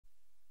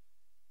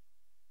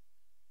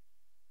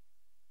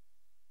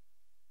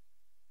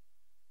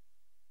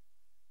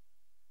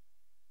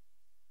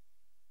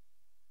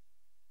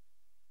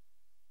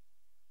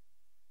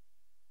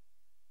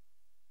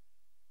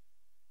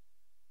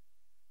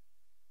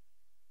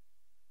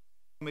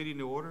Meeting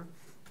to order.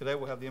 Today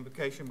we'll have the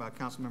invocation by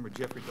Councilmember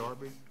Jeffrey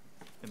Darby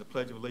and the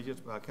Pledge of Allegiance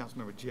by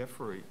Councilmember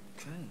Jeffrey.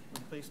 Okay.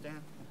 Please stand.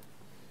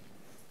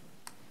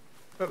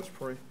 Let us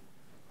pray.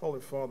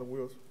 Holy Father,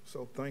 we're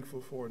so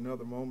thankful for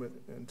another moment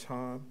in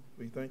time.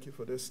 We thank you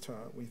for this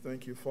time. We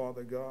thank you,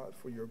 Father God,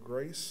 for your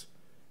grace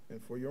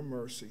and for your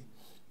mercy.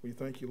 We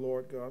thank you,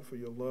 Lord God, for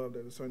your love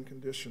that is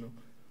unconditional.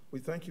 We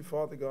thank you,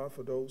 Father God,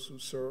 for those who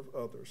serve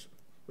others.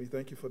 We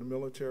thank you for the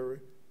military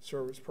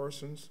service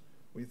persons.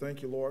 We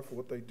thank you, Lord, for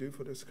what they do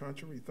for this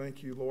country. We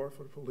thank you, Lord,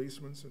 for the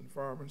policemen and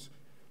firemen.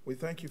 We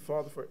thank you,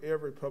 Father, for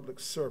every public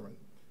servant.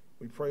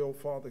 We pray, oh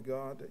Father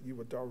God, that you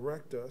would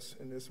direct us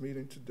in this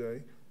meeting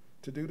today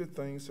to do the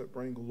things that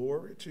bring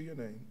glory to your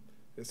name.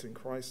 It's in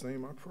Christ's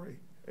name I pray.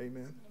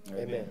 Amen.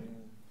 Amen.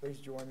 Please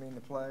join me in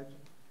the pledge.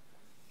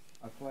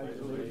 I pledge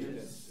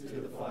allegiance to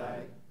the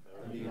flag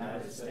of the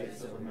United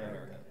States of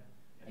America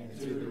and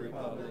to the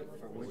republic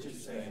for which it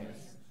stands,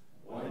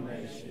 one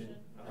nation,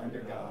 under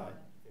God,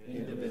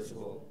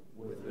 indivisible,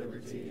 with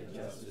liberty and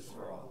justice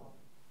for all.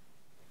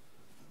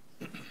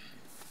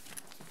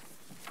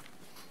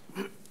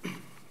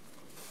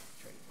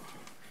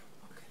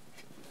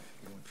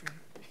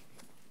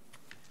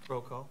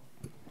 Roll call.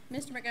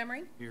 Mr.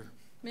 Montgomery? Here.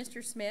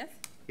 Mr. Smith?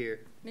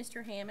 Here.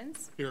 Mr.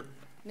 Hammonds? Here.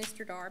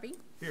 Mr. Darby?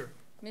 Here.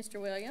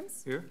 Mr.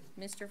 Williams? Here.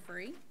 Mr.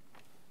 Free?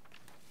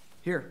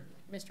 Here.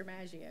 Mr.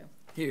 Maggio?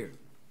 Here.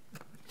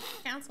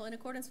 Council, in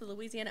accordance with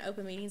Louisiana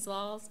open meetings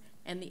laws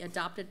and the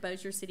adopted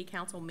Bossier City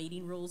Council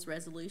meeting rules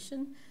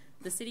resolution,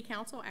 the City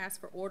Council asks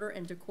for order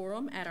and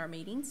decorum at our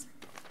meetings.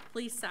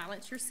 Please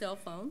silence your cell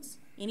phones.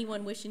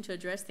 Anyone wishing to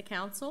address the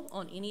council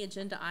on any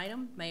agenda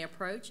item may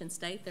approach and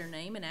state their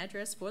name and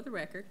address for the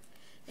record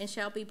and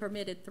shall be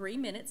permitted 3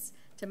 minutes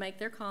to make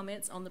their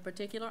comments on the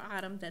particular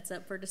item that's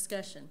up for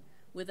discussion,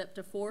 with up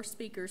to 4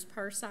 speakers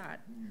per side.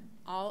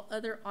 All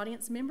other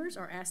audience members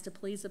are asked to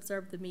please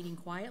observe the meeting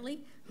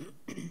quietly,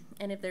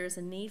 and if there is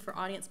a need for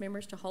audience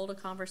members to hold a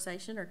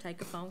conversation or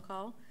take a phone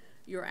call,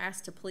 you are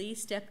asked to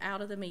please step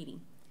out of the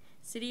meeting.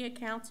 City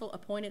Council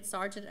appointed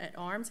Sergeant at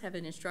Arms have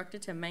been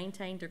instructed to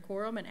maintain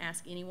decorum and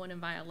ask anyone in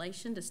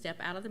violation to step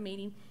out of the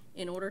meeting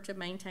in order to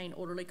maintain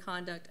orderly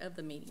conduct of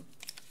the meeting.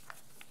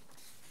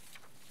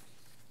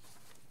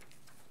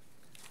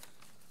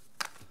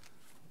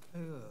 Go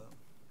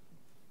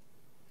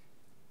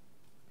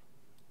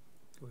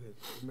ahead.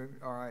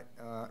 All right.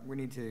 I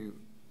need to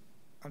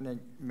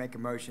make a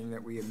motion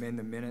that we amend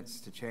the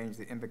minutes to change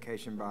the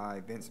invocation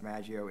by Vince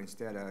Maggio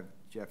instead of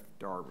Jeff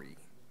Darby.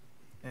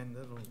 And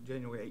that was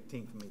January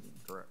 18th meeting.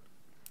 Correct.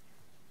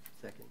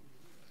 Second.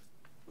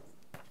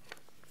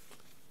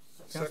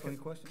 Council, any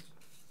questions?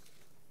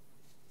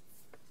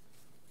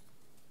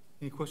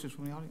 Any questions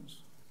from the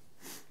audience?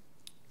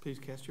 Please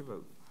cast your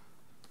vote.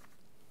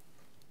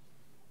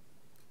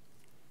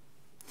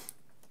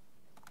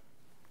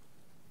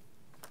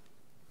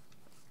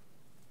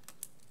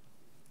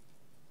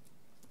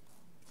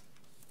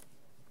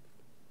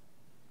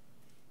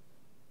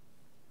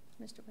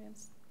 Mr.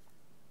 Williams?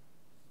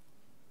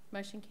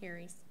 Motion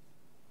carries.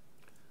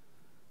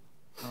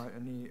 All right.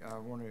 I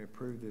want to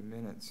approve the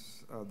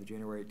minutes of the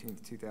January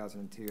 18th,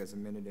 2002 as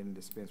amended and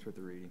dispense with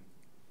the reading.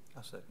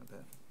 I'll second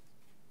that.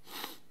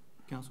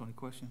 Council, any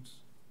questions?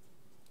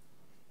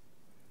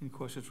 Any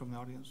questions from the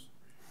audience?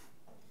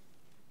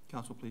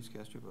 Council, please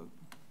cast your vote.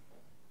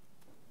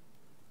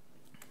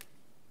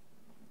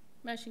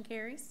 Motion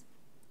carries.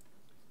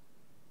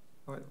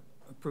 All right,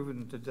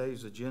 approving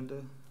today's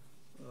agenda.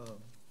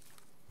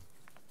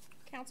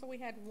 Council, we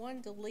had one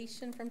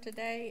deletion from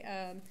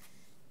today.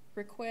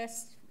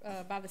 Request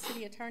by the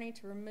city attorney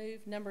to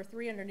remove number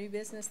 3 under new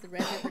business, the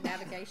Red River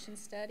Navigation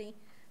Study.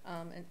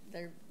 And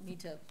they need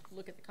to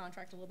look at the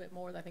contract a little bit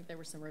more. I think there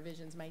were some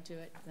revisions made to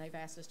it, and they've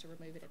asked us to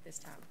remove it at this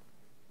time.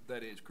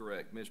 That is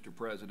correct, Mr.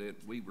 President.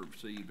 We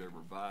received a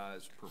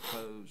revised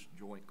proposed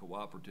joint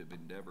cooperative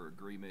endeavor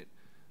agreement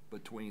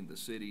between the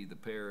city, the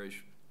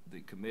parish,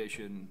 the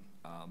commission,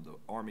 the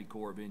Army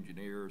Corps of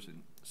Engineers,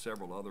 and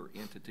several other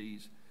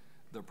entities.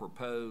 The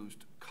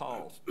proposed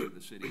cost to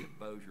the city of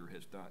Bossier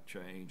has not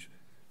changed,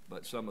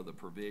 but some of the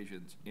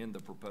provisions in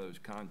the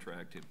proposed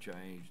contract have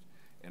changed,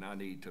 and I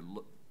need to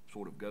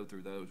sort of go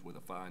through those with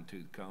a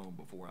fine-tooth comb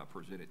before I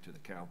present it to the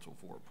council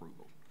for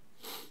approval.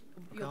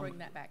 You'll bring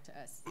that back to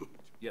us.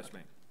 Yes,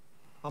 ma'am.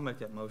 I'll make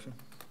that motion.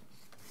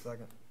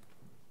 Second.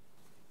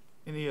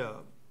 Any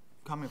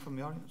comment from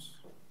the audience?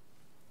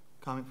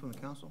 Comment from the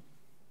council?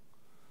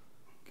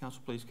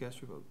 Council, please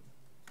cast your vote.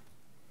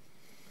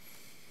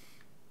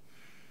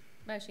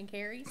 Motion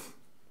carries.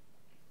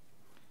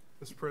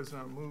 Mr.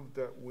 President, I move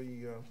that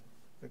we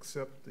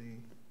accept the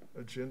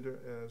agenda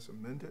as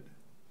amended.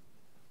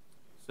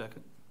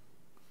 Second.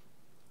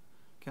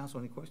 Council,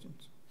 any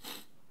questions?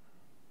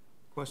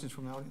 Questions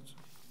from the audience?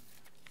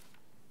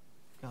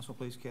 Council,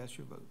 please cast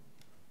your vote.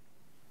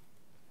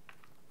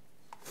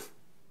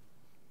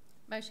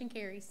 Motion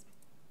carries.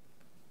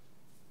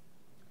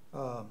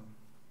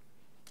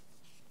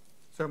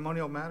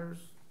 Ceremonial matters.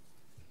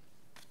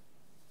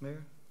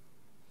 Mayor?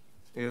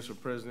 Yes,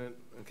 Mr. President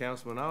and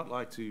Councilman, I would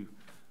like to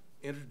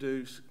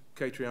introduce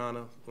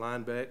Katriana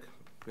Lineback,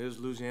 Ms.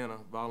 Louisiana,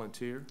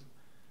 volunteer.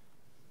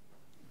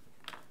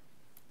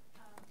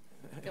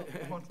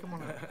 Come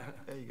on up.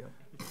 There you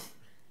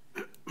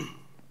go.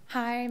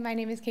 Hi, my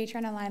name is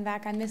Katrina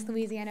Lineback. I'm Miss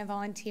Louisiana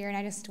Volunteer, and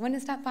I just wanted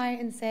to stop by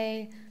and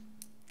say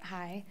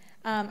hi.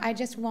 I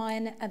just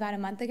won about a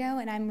month ago,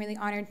 and I'm really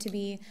honored to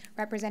be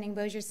representing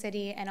Bossier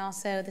City and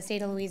also the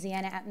state of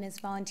Louisiana at Miss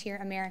Volunteer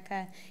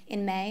America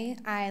in May.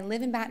 I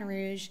live in Baton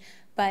Rouge,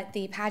 but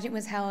the pageant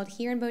was held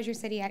here in Bossier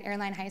City at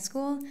Airline High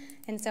School,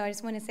 and so I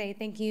just want to say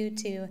thank you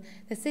to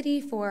the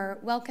city for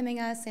welcoming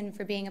us and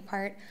for being a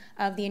part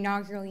of the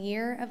inaugural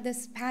year of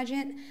this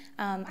pageant.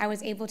 I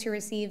was able to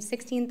receive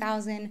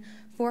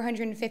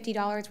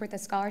 $16,450 worth of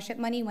scholarship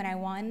money when I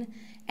won,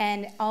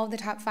 and all of the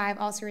top 5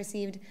 also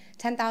received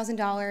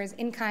 $10,000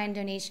 in-kind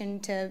donation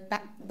to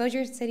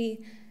Bossier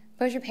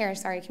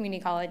Parish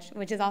Community College,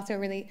 which is also a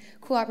really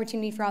cool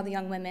opportunity for all the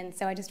young women.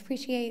 So I just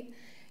appreciate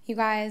you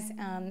guys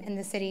in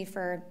the city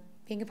for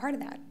being a part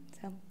of that.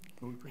 So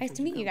nice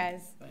to meet you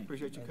guys.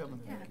 Appreciate you coming.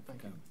 Yeah.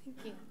 Thank you.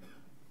 Thank you.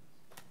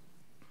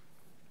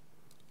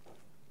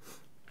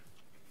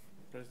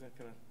 President,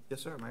 can I?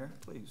 Yes, sir, Mayor,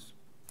 please.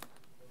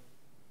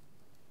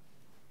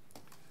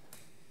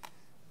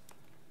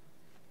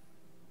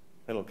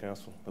 Hello,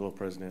 Council. Hello,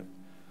 President.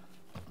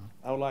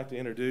 I would like to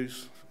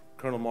introduce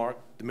Colonel Mark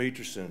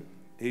Demetrison.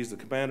 He's the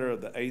commander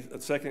of the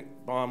 2nd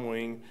Bomb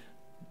Wing,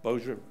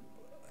 Barksdale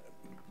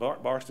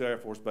Air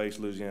Force Base,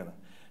 Louisiana.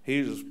 He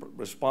is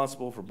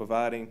responsible for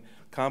providing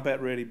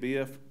combat-ready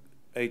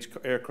BFH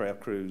aircraft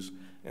crews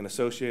and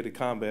associated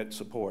combat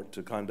support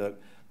to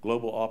conduct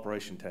global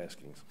operation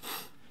taskings.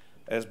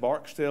 As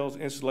Barksdale's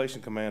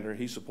installation commander,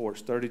 he supports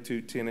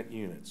 32 tenant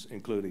units,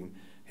 including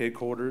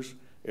Headquarters,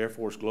 Air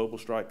Force Global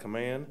Strike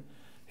Command,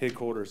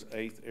 Headquarters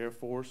 8th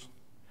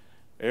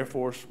Air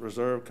Force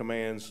Reserve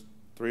Command's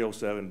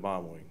 307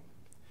 Bomb Wing.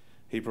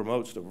 He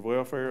promotes the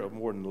welfare of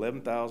more than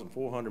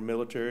 11,400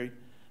 military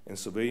and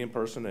civilian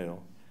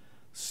personnel,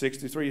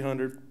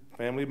 6,300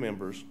 family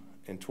members,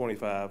 and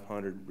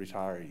 2,500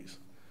 retirees.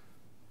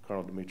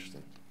 Colonel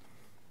Demetrison.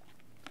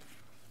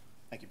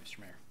 Thank you, Mr.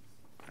 Mayor.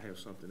 I have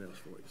something else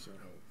for you, sir.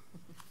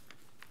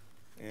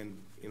 And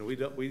you know, we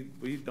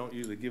don't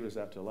usually give this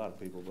out to a lot of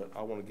people, but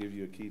I want to give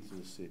you a key to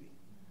the city.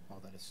 Well,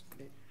 that is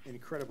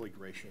incredibly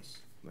gracious.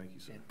 Thank you,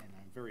 sir. And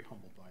I'm very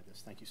humbled by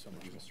this. Thank you so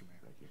much, Mr. Mayor.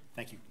 Thank you.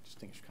 Thank you,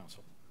 distinguished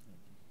council.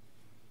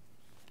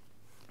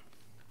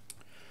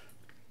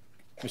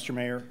 Mr.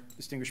 Mayor,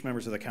 distinguished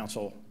members of the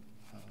council,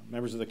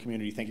 members of the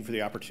community, thank you for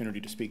the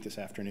opportunity to speak this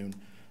afternoon.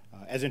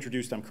 As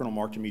introduced, I'm Colonel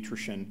Mark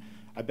Demetrison.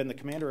 I've been the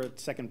commander at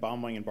 2nd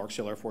Bomb Wing in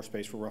Barksdale Air Force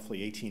Base for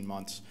roughly 18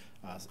 months,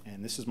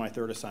 and this is my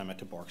 3rd assignment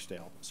to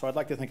Barksdale. So I'd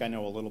like to think I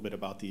know a little bit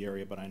about the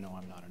area, but I know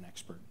I'm not an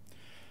expert.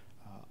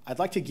 I'd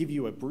like to give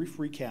you a brief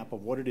recap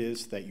of what it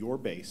is that your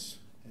base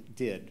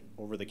did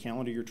over the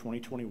calendar year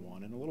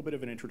 2021 and a little bit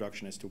of an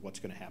introduction as to what's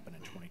going to happen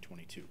in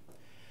 2022.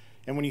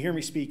 And when you hear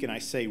me speak and I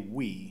say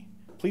we,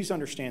 please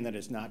understand that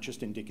it's not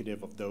just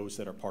indicative of those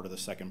that are part of the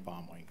 2nd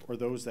Bomb Wing or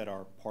those that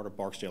are part of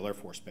Barksdale Air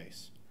Force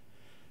Base.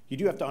 You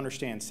do have to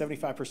understand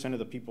 75% of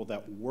the people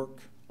that work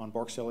on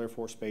Barksdale Air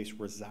Force Base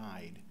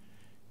reside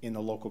in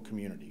the local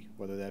community,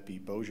 whether that be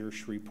Bossier,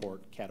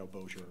 Shreveport,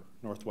 Caddo-Bossier,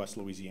 Northwest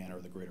Louisiana,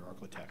 or the greater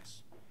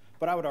Arklatex.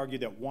 But I would argue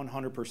that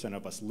 100%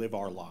 of us live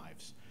our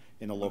lives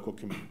in the local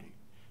community.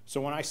 So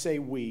when I say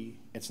we,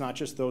 it's not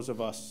just those of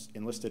us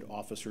enlisted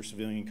officers,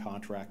 civilian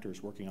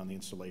contractors working on the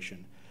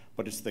installation,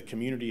 but it's the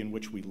community in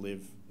which we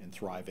live and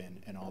thrive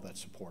in and all that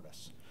support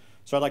us.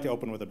 So I'd like to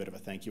open with a bit of a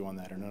thank you on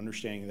that and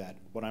understanding that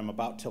what I'm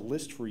about to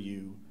list for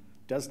you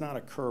does not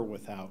occur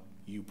without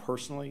you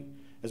personally,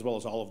 as well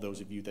as all of those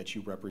of you that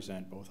you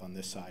represent both on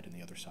this side and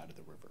the other side of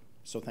the river.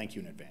 So thank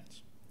you in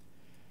advance.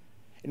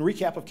 In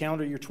recap of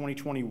calendar year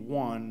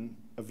 2021,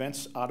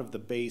 events out of the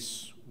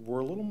base were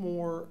a little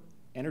more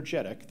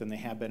energetic than they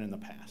have been in the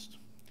past.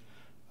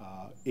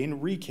 In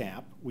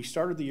recap, we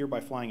started the year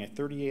by flying a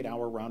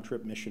 38-hour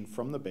round-trip mission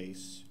from the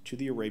base to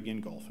the Arabian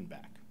Gulf and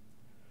back.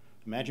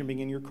 Imagine being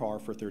in your car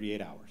for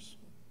 38 hours.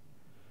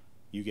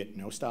 You get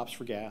no stops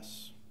for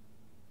gas,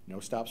 no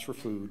stops for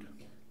food,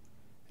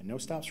 and no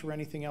stops for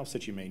anything else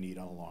that you may need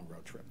on a long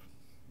road trip.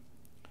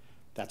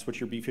 That's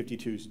what your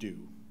B-52s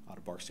do out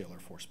of Barksdale Air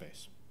Force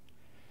Base.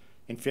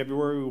 In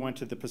February, we went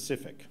to the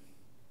Pacific.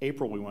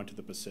 April, we went to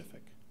the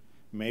Pacific.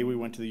 May, we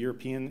went to the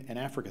European and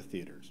Africa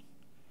theaters.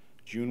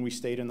 June, we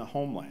stayed in the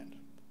homeland.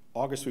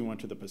 August, we went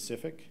to the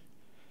Pacific.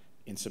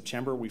 In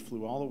September, we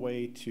flew all the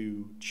way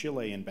to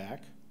Chile and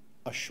back,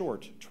 a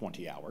short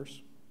 20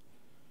 hours,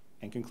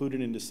 and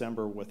concluded in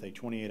December with a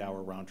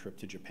 28-hour round trip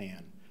to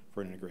Japan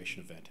for an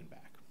integration event and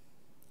back.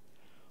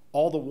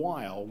 All the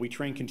while, we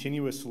train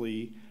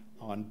continuously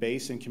on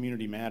base and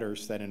community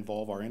matters that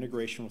involve our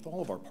integration with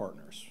all of our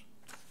partners.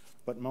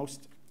 But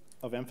most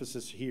of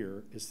emphasis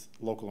here is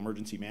local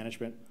emergency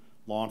management,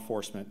 law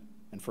enforcement,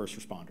 and first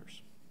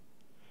responders.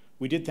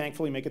 We did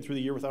thankfully make it through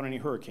the year without any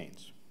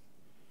hurricanes.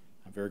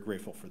 I'm very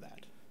grateful for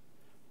that.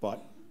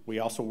 But we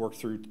also worked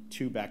through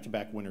 2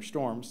 back-to-back winter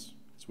storms,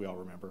 as we all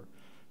remember,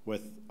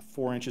 with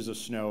 4 inches of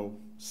snow,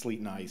 sleet,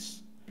 and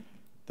ice.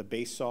 The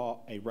base saw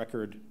a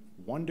record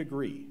 1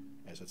 degree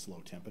as its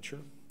low temperature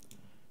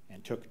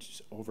and took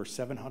over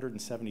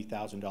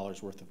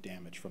 $770,000 worth of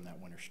damage from that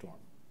winter storm.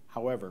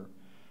 However,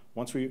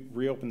 once we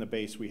reopened the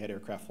base, we had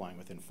aircraft flying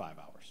within 5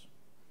 hours.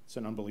 It's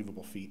an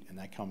unbelievable feat, and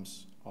that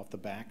comes off the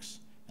backs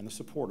and the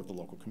support of the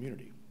local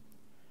community.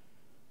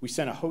 We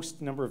sent a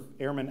host number of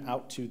airmen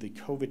out to the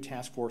COVID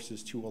task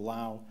forces to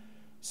allow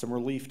some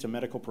relief to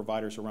medical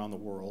providers around the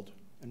world,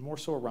 and more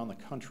so around the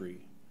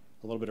country,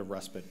 a little bit of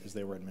respite as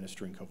they were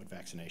administering COVID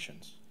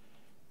vaccinations.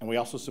 And we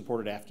also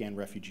supported Afghan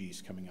refugees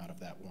coming out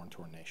of that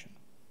war-torn nation.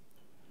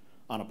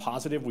 On a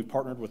positive, we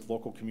partnered with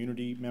local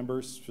community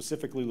members,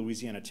 specifically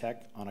Louisiana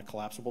Tech, on a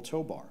collapsible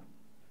tow bar.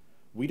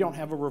 We don't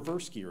have a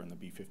reverse gear in the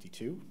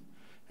B-52,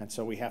 and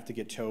so we have to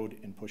get towed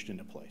and pushed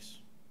into place.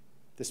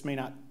 This may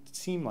not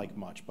seem like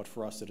much, but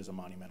for us it is a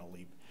monumental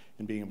leap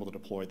in being able to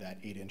deploy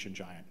that 8-engine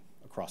giant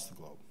across the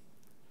globe.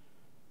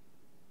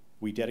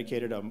 We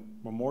dedicated a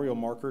memorial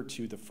marker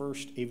to the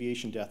first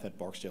aviation death at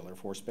Barksdale Air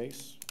Force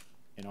Base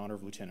in honor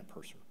of Lieutenant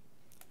Purser.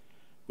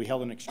 We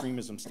held an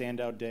extremism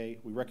standout day.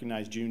 We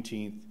recognized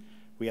Juneteenth.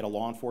 We had a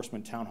law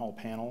enforcement town hall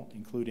panel,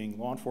 including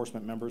law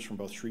enforcement members from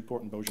both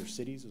Shreveport and Bossier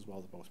cities, as well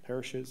as both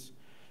parishes,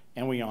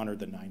 and we honored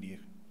the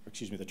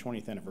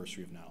 20th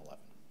anniversary of 9/11.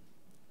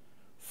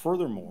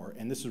 Furthermore,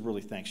 and this is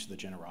really thanks to the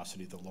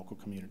generosity of the local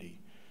community,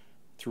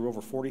 through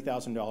over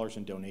 $40,000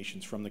 in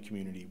donations from the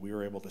community, we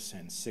were able to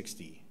send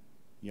 60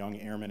 young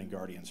airmen and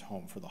guardians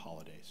home for the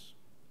holidays.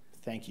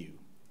 Thank you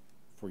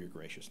for your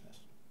graciousness.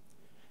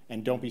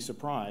 And don't be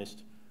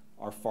surprised,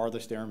 our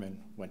farthest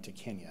airmen went to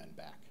Kenya and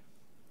back.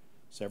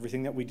 So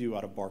everything that we do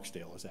out of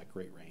Barksdale is at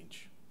great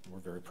range, and we're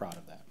very proud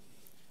of that.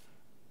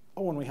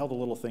 Oh, and we held a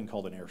little thing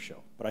called an air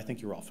show, but I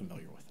think you're all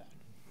familiar with that.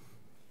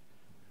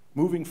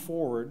 Moving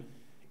forward,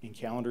 in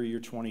calendar year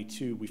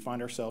 22, we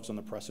find ourselves on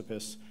the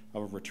precipice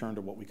of a return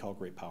to what we call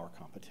great power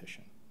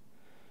competition.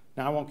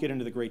 Now, I won't get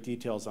into the great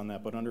details on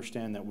that, but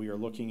understand that we are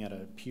looking at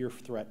a peer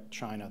threat,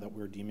 China, that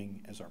we're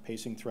deeming as our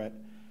pacing threat,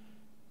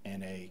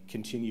 and a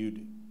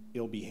continued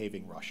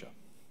ill-behaving Russia.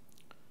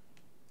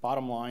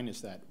 Bottom line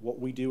is that what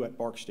we do at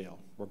Barksdale,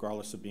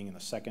 regardless of being in the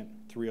 2nd,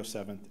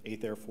 307th,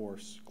 8th Air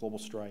Force, Global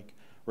Strike,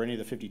 or any of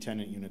the 50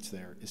 tenant units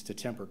there, is to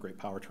temper great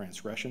power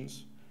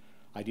transgressions,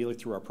 ideally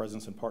through our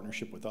presence and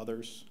partnership with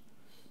others,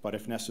 but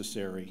if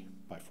necessary,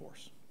 by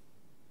force.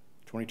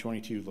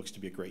 2022 looks to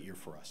be a great year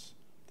for us.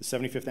 The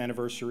 75th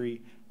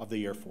anniversary of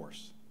the Air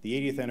Force, the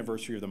 80th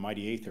anniversary of the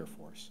mighty 8th Air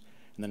Force,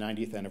 and the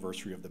 90th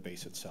anniversary of the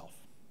base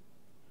itself.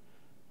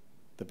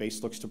 The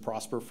base looks to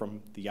prosper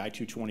from the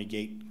I-220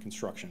 gate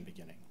construction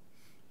beginning,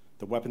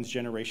 the Weapons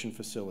Generation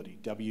Facility,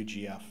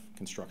 WGF,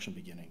 construction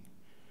beginning,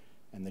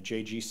 and the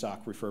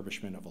JGSOC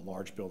refurbishment of a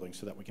large building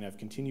so that we can have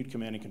continued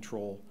command and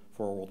control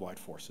for our worldwide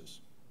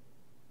forces.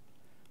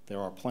 There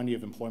are plenty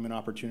of employment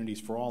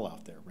opportunities for all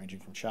out there,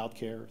 ranging from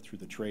childcare through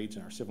the trades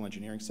in our civil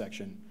engineering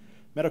section,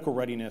 medical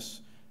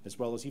readiness, as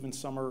well as even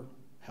summer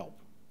help,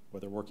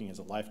 whether working as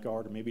a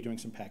lifeguard or maybe doing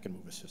some pack and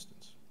move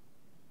assistance.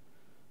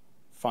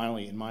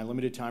 Finally, in my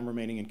limited time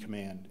remaining in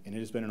command, and it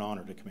has been an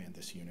honor to command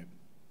this unit,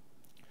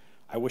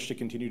 I wish to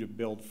continue to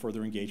build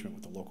further engagement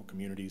with the local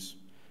communities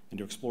and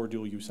to explore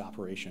dual-use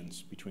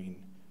operations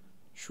between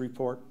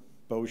Shreveport,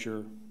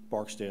 Bossier,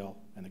 Barksdale,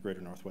 and the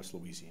greater Northwest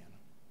Louisiana.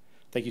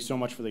 Thank you so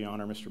much for the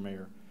honor, Mr.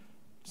 Mayor.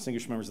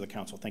 Distinguished members of the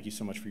council, thank you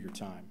so much for your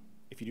time.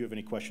 If you do have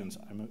any questions,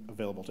 I'm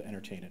available to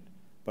entertain it.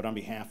 But on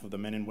behalf of the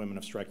men and women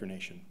of Stryker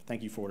Nation,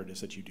 thank you for what it is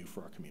that you do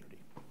for our community.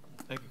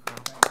 Thank you,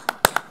 Colonel.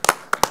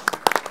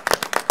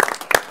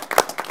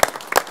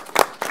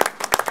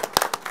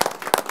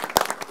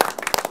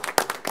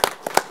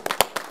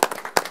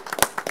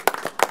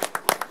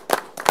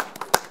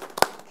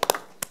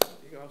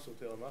 You can also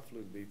tell him I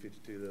flew the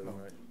B-52 the other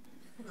night.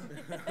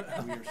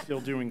 We are still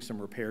doing some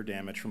repair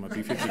damage from a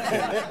B-52.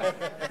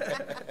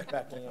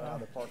 Backing out of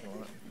the parking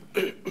lot.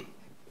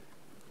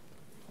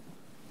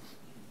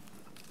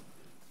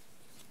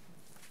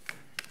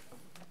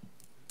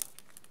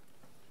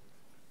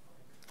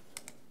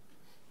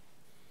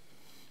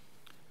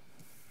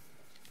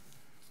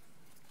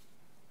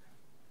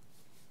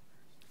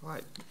 All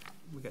right,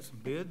 we got some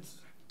bids.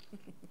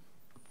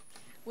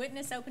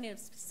 Witness opening of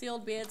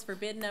sealed bids for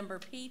bid number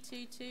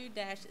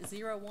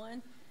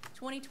P22-01,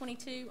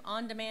 2022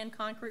 on-demand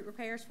concrete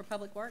repairs for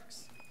Public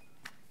Works.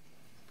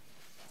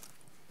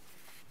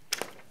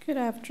 Good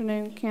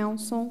afternoon,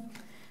 council.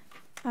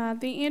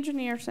 The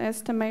engineer's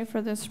estimate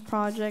for this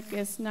project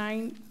is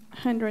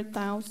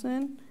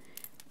 $900,000.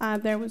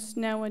 There was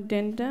no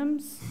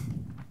addendums.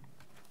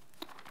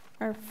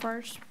 Our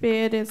first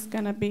bid is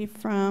going to be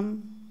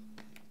from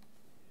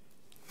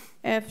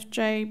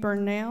F.J.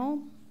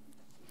 Burnell.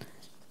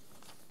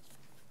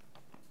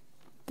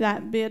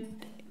 That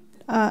bid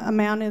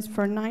amount is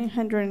for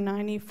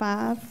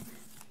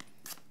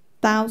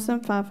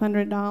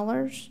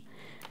 $995,500.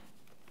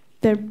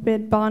 The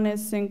bid bond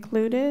is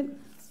included.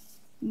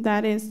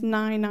 That is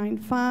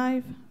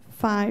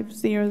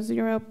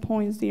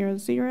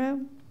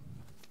 $995,500.00.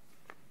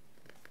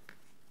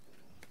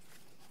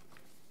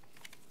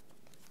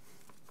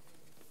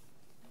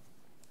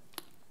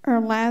 Our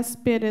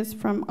last bid is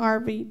from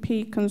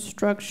RVP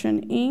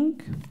Construction,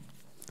 Inc.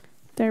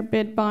 Their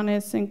bid bond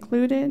is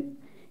included,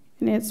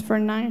 and it's for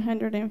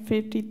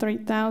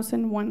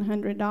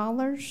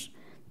 $953,100.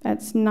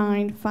 That's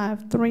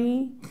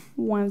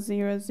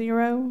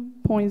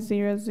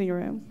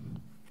 953,100.00.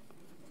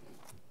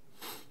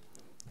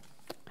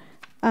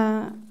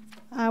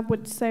 I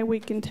would say we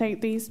can take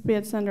these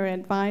bids under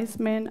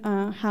advisement.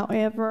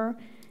 However,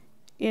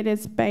 it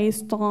is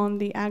based on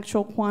the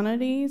actual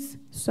quantities,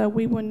 so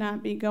we would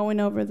not be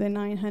going over the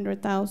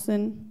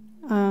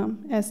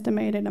 900,000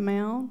 estimated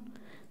amount.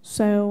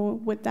 So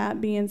with that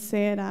being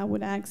said, I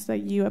would ask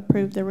that you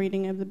approve the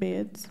reading of the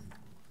bids.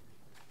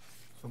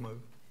 So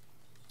moved.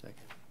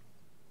 Second.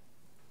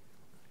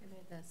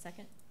 The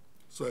second.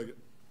 Second.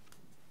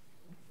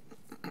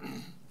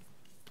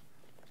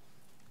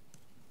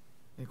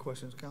 Any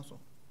questions, council?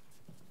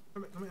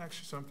 Let me ask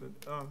you something.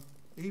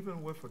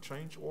 Even with a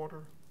change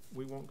order,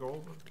 we won't go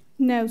over?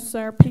 No,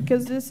 sir,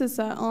 because this is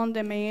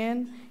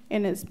on-demand,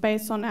 and it's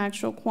based on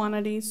actual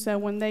quantities. So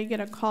when they get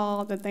a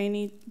call that they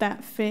need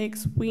that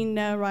fixed, we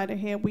know right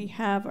ahead we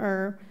have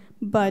our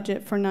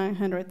budget for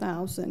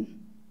 900,000.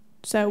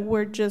 So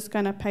we're just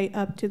going to pay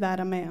up to that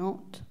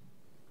amount.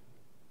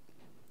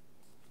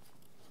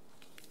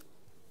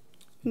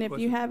 And if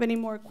you have any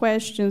more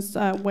questions,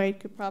 Wade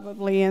could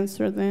probably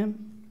answer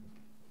them.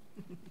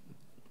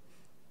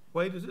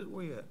 Wade, is it,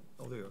 where you at?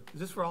 Oh, there. Is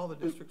this for all the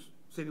districts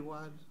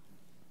citywide?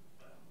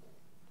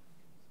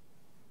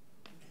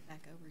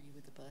 Back over you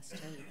with the bus,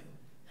 too.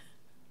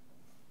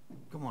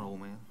 Come on, old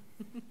man.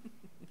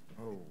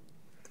 Oh.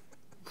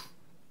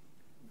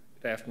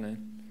 Good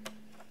afternoon.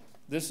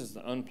 This is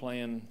the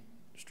unplanned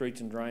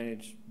streets and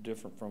drainage,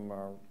 different from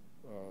our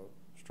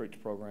streets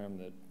program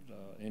that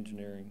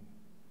engineering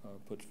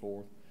puts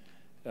forth.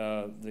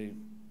 The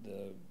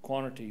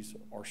quantities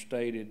are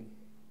stated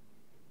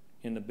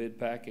in the bid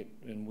packet,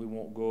 and we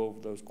won't go over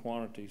those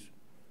quantities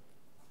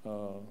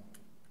and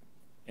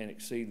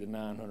exceed the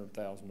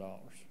 $900,000.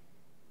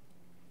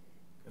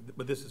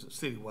 But this is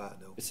citywide,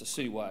 though. It's a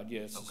citywide,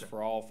 yes. Okay. It's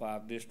for all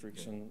 5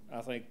 districts, okay. And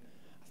I think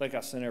I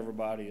sent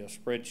everybody a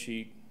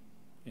spreadsheet,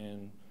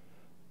 and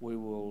we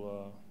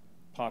will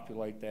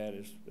populate that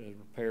as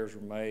repairs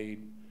are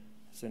made.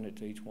 Send it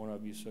to each one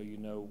of you so you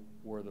know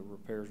where the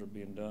repairs are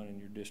being done in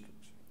your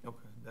districts.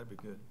 Okay, that'd be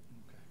good.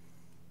 Okay.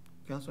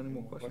 Council, any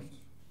more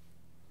questions?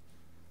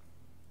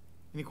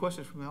 Any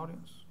questions from the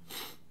audience?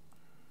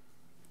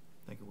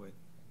 Thank you, Wade.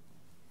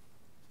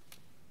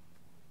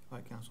 All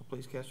right, council,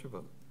 please cast your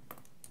vote.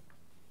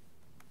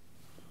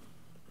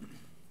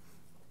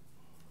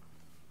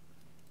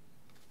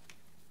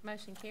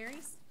 Motion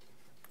carries.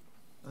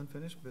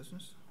 Unfinished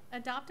business.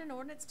 Adopt an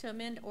ordinance to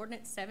amend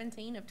Ordinance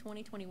 17 of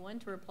 2021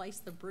 to replace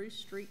the Bruce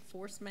Street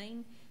Force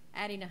Main,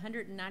 adding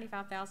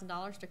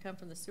 $195,000 to come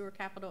from the Sewer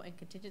Capital and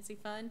Contingency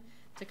Fund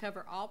to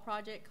cover all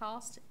project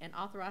costs, and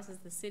authorizes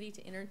the city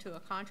to enter into a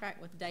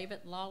contract with David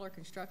Lawler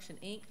Construction,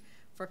 Inc.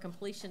 for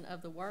completion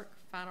of the work.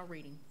 Final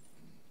reading.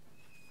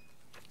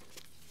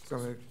 So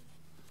moved.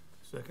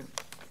 Second.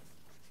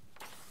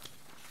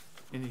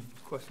 Any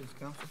questions,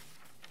 council?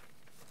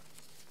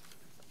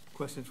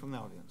 Questions from the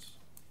audience?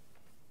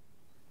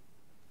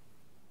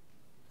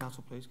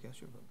 Council, please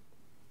cast your vote.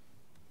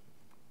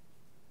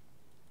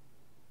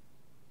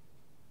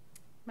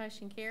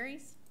 Motion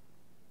carries.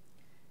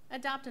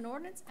 Adopt an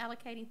ordinance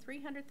allocating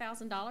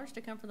 $300,000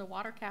 to come from the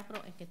Water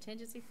Capital and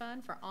Contingency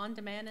Fund for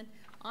on-demand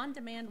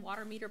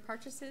water meter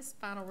purchases.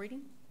 Final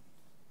reading.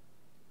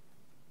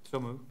 So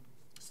moved.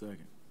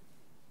 Second.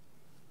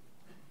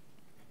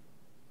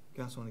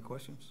 Council, any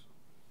questions?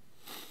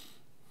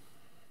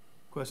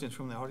 Questions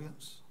from the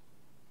audience?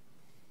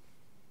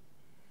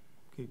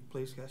 Okay,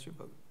 please cast your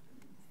vote.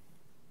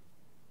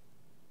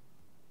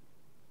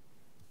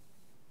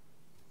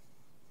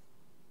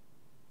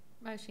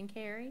 Motion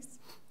carries.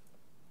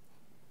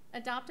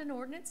 Adopt an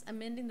ordinance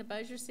amending the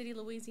Bossier City,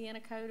 Louisiana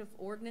Code of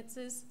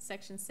Ordinances,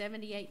 Section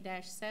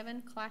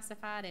 78-7,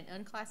 classified and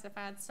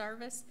unclassified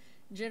service,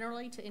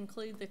 generally to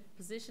include the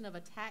position of a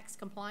tax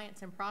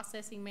compliance and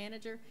processing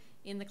manager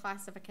in the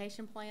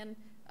classification plan,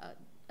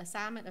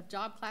 assignment of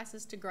job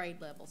classes to grade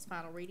levels.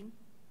 Final reading.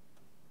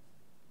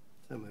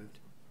 So moved.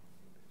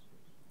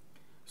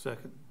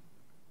 Second.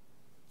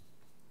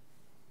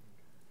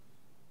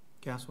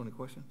 Council, any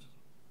questions?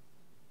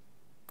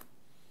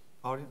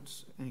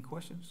 Audience, any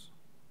questions?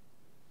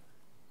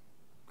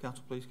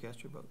 Council, please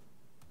cast your vote.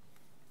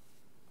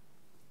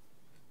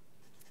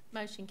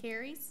 Motion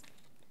carries.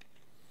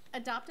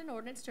 Adopt an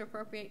ordinance to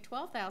appropriate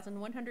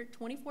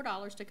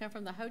 $12,124 to come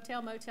from the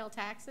Hotel Motel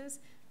Taxes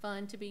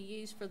Fund to be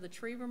used for the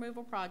tree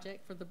removal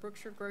project for the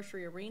Brookshire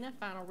Grocery Arena.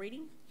 Final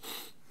reading.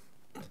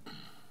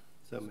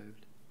 So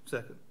moved.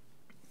 Second.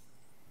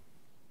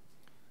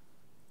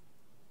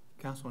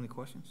 Council, any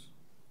questions?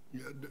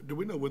 Yeah, do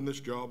we know when this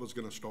job is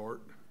gonna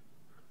start?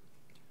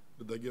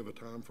 Did they give a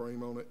time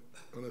frame on it?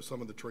 I know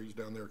some of the trees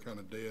down there are kind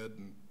of dead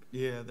and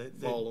Yeah, they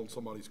fall on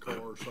somebody's car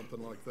or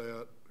something like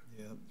that.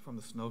 Yeah, from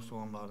the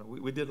snowstorm,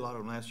 we did a lot of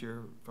them last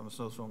year from a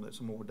snowstorm, that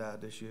some more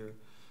died this year.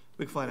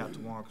 We can find out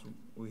tomorrow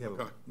because We have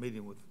Okay. a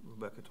meeting with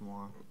Rebecca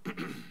tomorrow.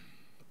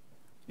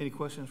 Any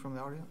questions from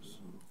the audience?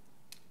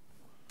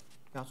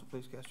 Council,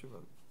 please cast your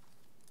vote.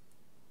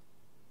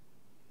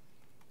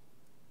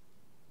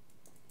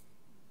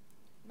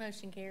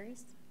 Motion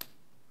carries.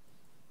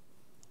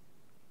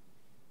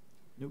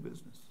 New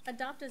business.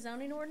 Adopt a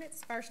zoning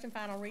ordinance, first and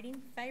final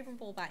reading,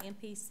 favorable by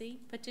MPC.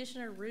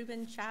 Petitioner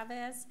Ruben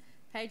Chavez,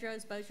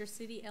 Pedro's Bossier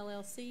City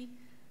LLC,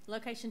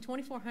 location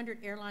 2400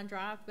 Airline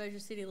Drive, Bossier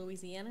City,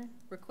 Louisiana.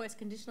 Request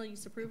conditional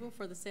use approval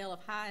for the sale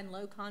of high and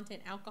low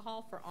content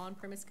alcohol for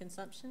on-premise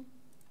consumption.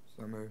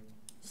 So moved.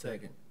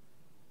 Second.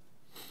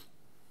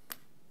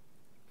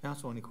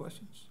 Council, any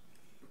questions?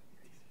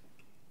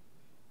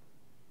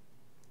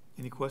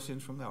 Any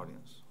questions from the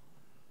audience?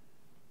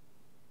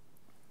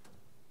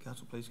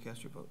 Council, please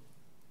cast your vote.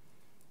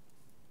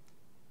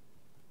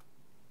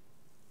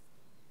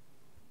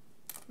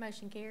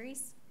 Motion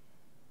carries.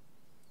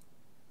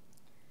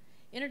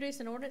 Introduce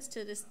an ordinance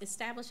to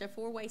establish a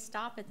four-way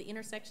stop at the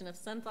intersection of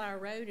Sunflower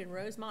Road and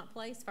Rosemont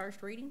Place,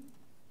 first reading.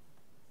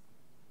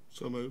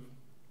 So move.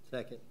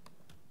 Second.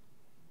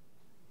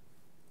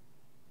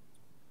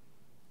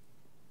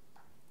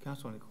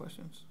 Council, any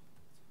questions?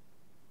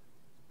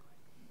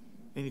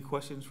 Any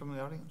questions from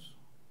the audience?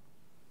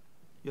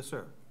 Yes,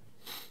 sir.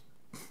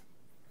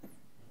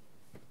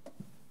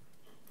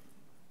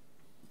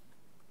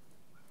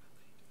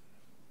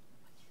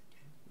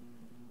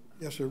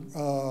 Yes, sir.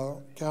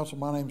 Council,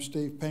 my name's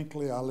Steve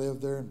Pinkley. I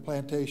live there in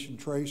Plantation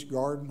Trace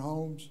Garden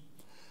Homes.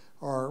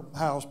 Our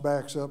house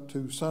backs up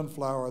to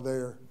Sunflower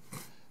there,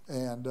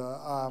 and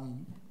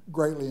I'm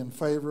greatly in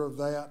favor of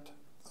that.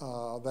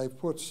 They've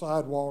put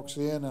sidewalks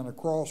in and a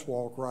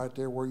crosswalk right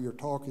there where you're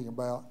talking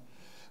about,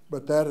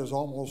 but that is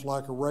almost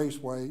like a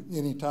raceway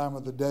any time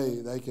of the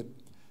day. They could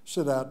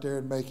sit out there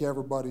and make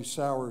everybody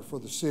sour for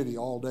the city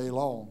all day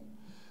long.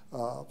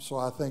 So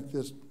I think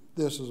this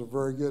is a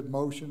very good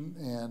motion,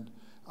 and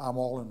I'm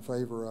all in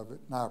favor of it,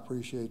 and I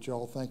appreciate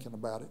y'all thinking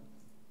about it.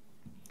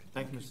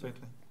 Thank you, Mr.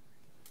 Pinkley.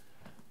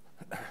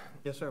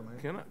 Yes, sir,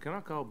 Mayor. Can I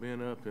call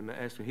Ben up and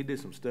ask him, he did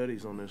some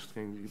studies on this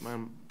thing. Do you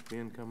mind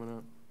Ben coming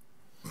up?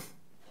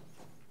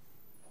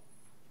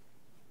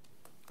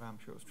 I'm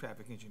sure it was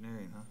traffic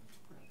engineering,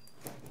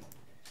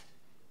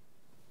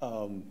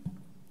 huh?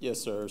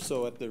 Yes, sir.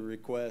 So at the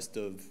request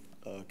of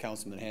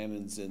Councilman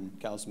Hammonds and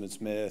Councilman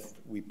Smith,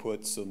 we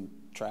put some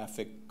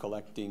traffic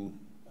collecting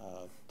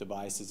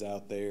devices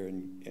out there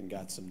and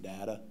got some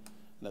data.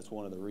 And that's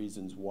one of the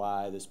reasons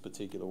why this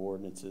particular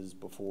ordinance is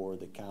before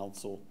the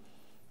council.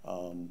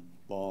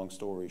 Long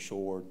story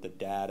short, the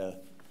data,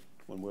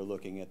 when we're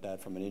looking at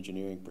that from an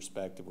engineering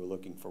perspective, we're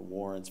looking for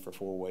warrants for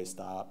four-way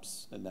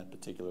stops, and that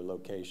particular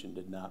location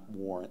did not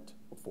warrant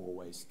a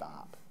four-way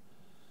stop.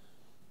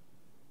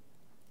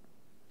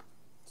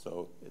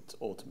 So it's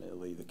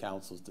ultimately the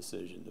council's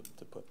decision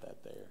to put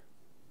that there.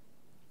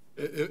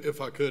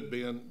 If I could,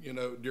 Ben, you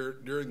know,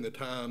 during the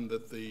time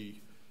that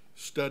the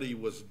study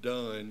was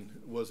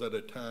done was at a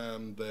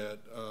time that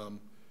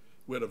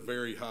we had a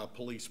very high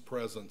police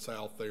presence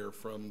out there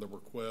from the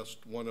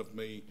request, one of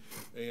me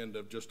and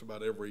of just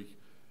about everybody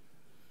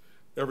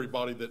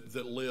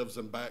that lives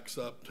and backs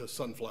up to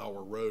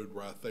Sunflower Road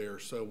right there.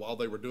 So while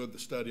they were doing the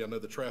study, I know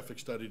the traffic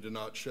study did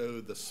not show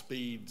the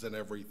speeds and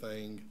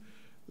everything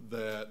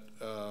that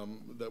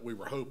we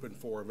were hoping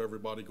for of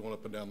everybody going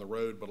up and down the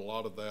road, but a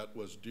lot of that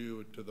was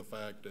due to the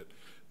fact that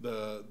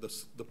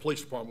the police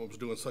department was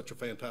doing such a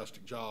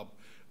fantastic job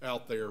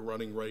out there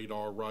running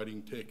radar,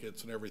 writing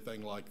tickets, and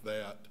everything like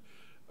that.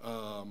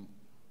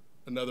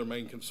 Another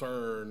main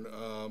concern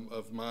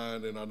of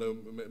mine, and I know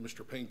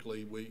Mr.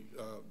 Pinkley,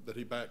 that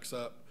he backs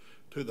up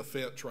to the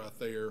fence right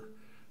there,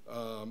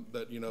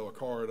 that, you know, a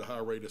car at a high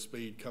rate of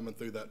speed coming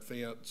through that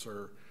fence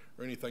or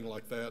anything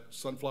like that.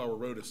 Sunflower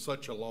Road is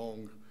such a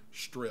long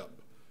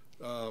strip.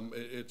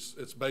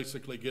 It's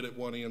basically get at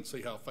one end,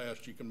 see how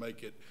fast you can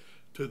make it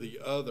to the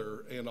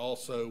other, and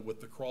also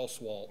with the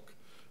crosswalk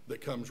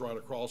that comes right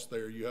across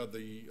there, you have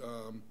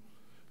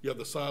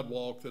the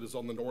sidewalk that is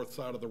on the north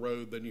side of the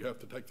road, then you have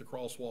to take the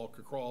crosswalk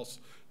across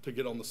to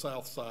get on the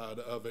south side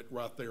of it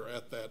right there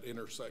at that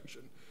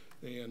intersection.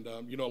 And,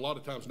 you know, a lot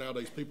of times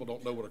nowadays people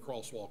don't know what a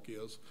crosswalk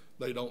is.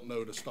 They don't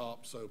know to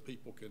stop, so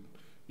people can,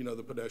 you know,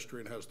 the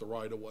pedestrian has the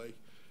right of way.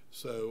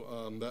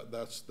 So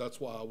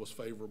that's why I was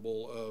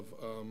favorable of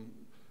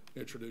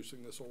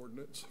introducing this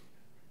ordinance.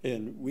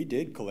 And we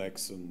did collect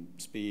some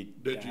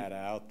speed data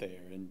out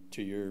there, and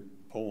to your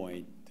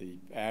point, the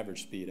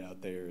average speed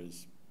out there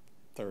is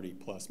 30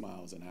 plus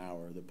miles an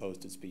hour. The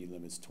posted speed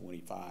limit is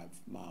 25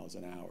 miles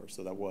an hour.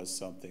 So that was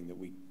something that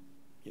we,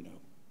 you know,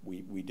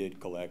 we did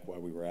collect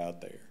while we were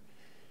out there.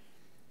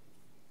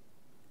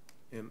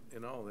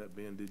 And all that,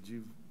 Ben, did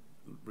you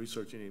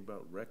research any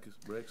about wrecks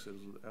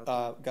out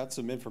there? Got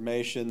some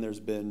information. There's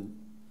been,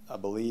 I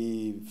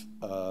believe,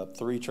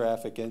 3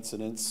 traffic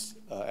incidents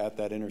at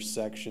that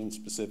intersection,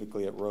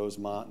 specifically at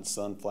Rosemont and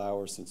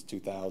Sunflower since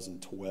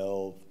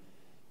 2012.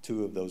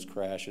 2 of those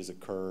crashes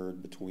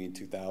occurred between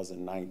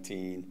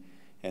 2019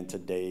 and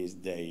today's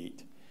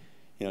date.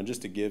 you know,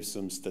 just to give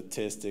some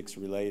statistics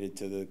related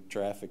to the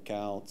traffic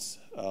counts,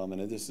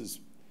 and this is,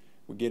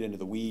 we get into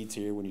the weeds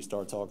here when you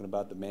start talking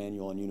about the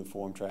manual and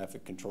uniform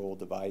traffic control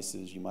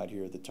devices. You might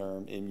hear the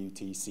term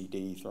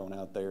MUTCD thrown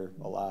out there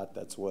a lot.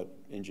 That's what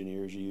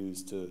engineers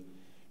use to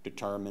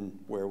determine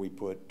where we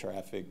put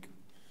traffic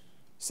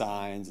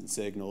signs and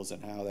signals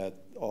and how that,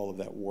 all of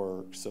that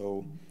works.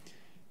 So,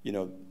 you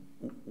know,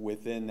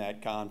 within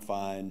that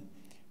confine,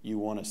 you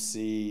want to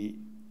see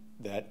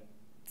that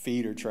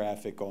feeder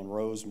traffic on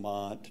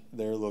Rosemont.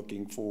 They're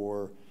looking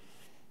for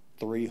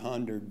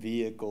 300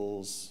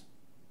 vehicles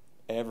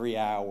every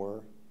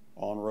hour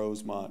on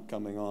Rosemont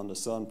coming on to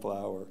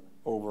Sunflower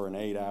over an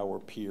 8-hour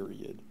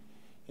period.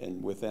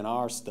 And within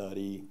our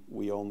study,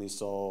 we only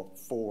saw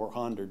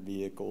 400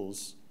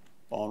 vehicles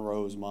on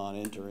Rosemont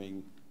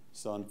entering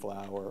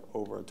Sunflower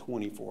over a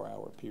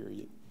 24-hour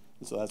period.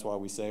 And so that's why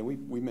we say,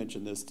 we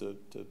mentioned this to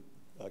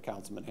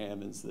Councilman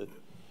Hammonds, that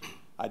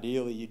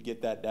ideally you'd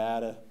get that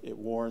data, it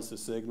warrants the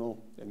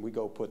signal, and we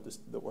go put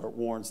or it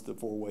warrants the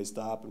four-way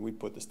stop, and we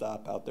put the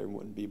stop out there and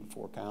wouldn't be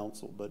before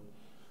council. But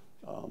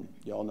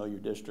y'all know your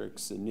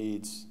districts and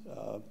needs.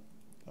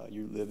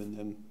 You live in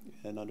them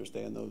and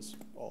understand those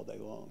all day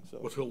long. So,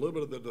 with a little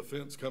bit of the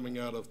defense coming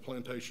out of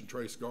Plantation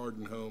Trace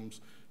Garden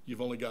Homes,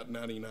 you've only got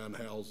 99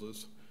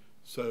 houses.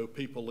 So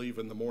people leave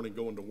in the morning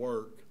going to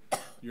work,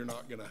 you're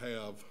not going to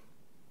have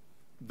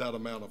that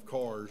amount of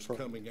cars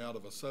coming out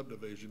of a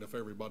subdivision if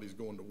everybody's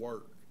going to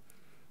work.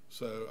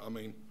 So, I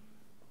mean,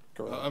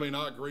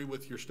 I agree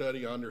with your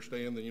study. I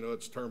understand that, you know,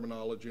 it's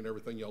terminology and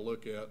everything y'all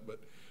look at, but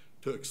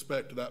to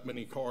expect that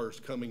many cars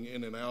coming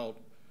in and out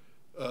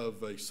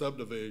of a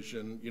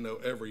subdivision, you know,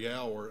 every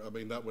hour, I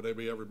mean, that would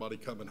be everybody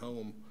coming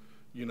home,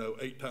 you know,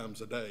 8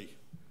 times a day.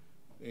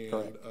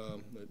 And,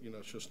 you know,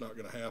 it's just not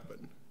going to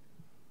happen.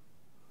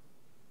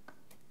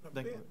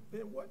 Ben,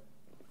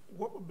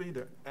 what would be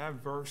the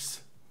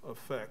adverse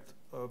effect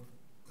of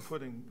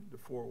putting the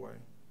four-way?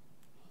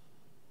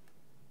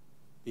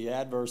 The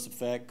adverse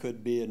effect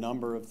could be a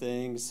number of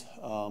things.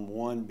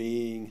 One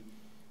being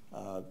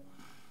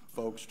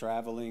folks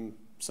traveling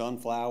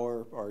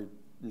Sunflower are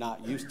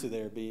not used to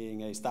there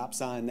being a stop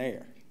sign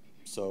there.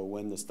 So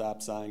when the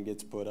stop sign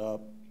gets put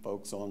up,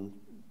 folks on,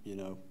 you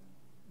know,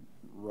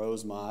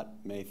 Rosemont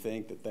may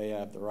think that they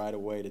have the right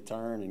of way to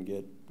turn and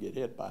get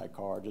hit by a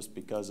car just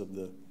because of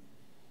the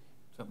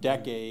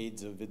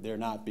decades of there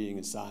not being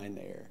a sign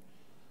there.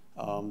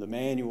 The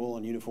manual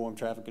and uniform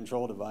traffic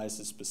control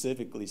devices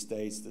specifically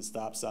states that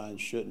stop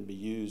signs shouldn't be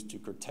used to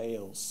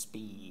curtail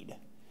speed.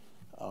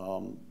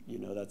 You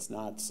know, that's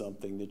not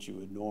something that you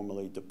would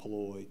normally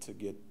deploy to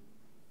get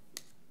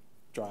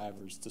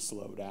drivers to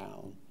slow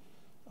down.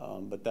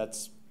 But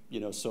that's,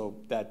 you know, so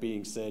that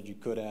being said, you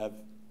could have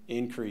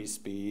increased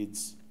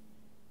speeds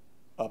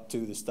up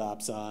to the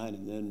stop sign,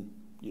 and then,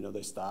 you know,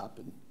 they stop,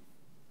 and,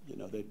 you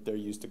know, they're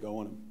used to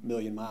going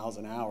 1,000,000 miles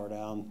an hour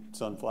down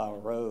Sunflower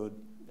Road,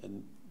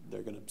 and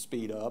they're going to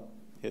speed up,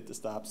 hit the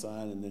stop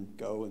sign, and then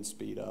go and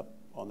speed up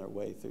on their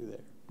way through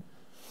there.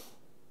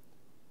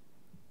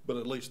 But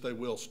at least they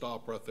will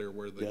stop right there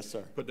where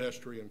the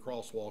pedestrian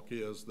crosswalk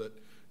is, that,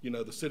 you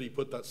know, the city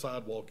put that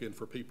sidewalk in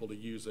for people to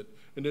use it,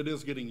 and it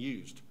is getting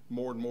used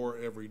more and more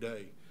every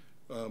day.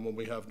 When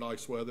we have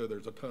nice weather,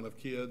 there's a ton of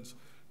kids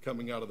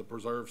coming out of the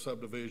Preserve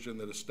subdivision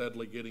that is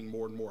steadily getting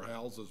more and more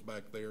houses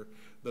back there.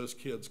 Those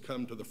kids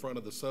come to the front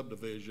of the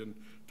subdivision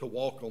to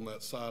walk on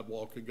that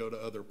sidewalk and go to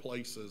other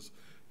places,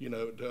 you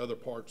know, to other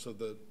parts of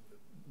the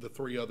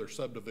 3 other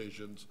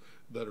subdivisions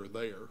that are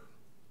there.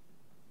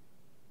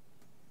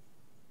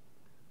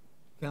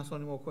 Council,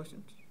 any more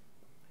questions?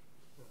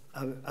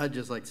 I'd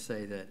just like to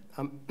say that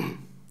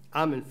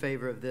I'm in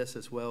favor of this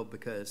as well,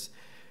 because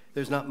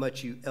there's not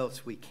much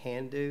else we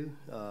can do.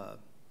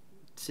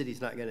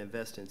 City's not going to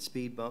invest in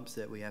speed bumps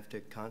that we have to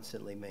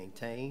constantly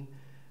maintain.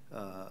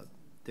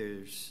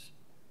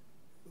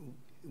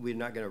 We're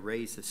not going to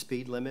raise the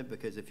speed limit,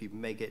 because if you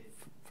make it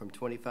from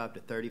 25 to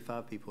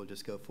 35, people will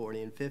just go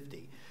 40 and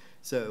 50.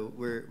 So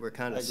we're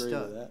kind of stuck. I agree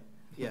with that.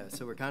 Yeah,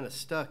 so we're kind of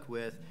stuck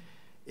with,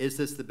 is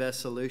this the best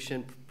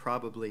solution?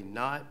 Probably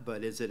not,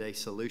 but is it a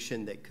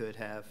solution that could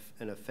have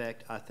an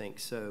effect? I think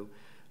so.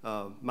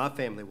 My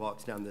family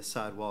walks down this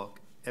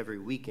sidewalk every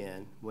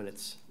weekend when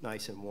it's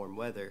nice and warm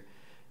weather.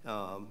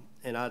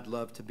 And I'd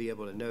love to be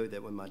able to know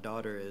that when my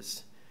daughter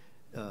is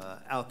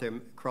out there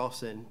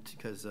crossing,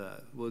 because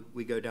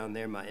we go down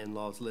there, my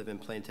in-laws live in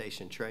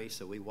Plantation Trace,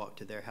 so we walk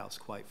to their house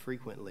quite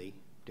frequently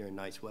during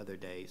nice weather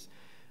days.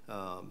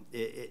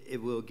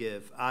 It will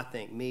give, I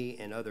think, me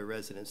and other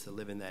residents that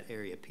live in that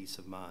area peace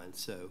of mind.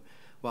 So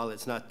while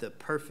it's not the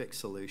perfect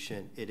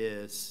solution, it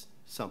is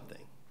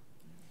something.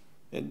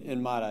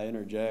 And might I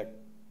interject,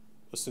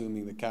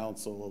 assuming the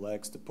council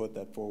elects to put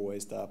that 4-way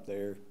stop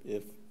there,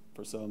 if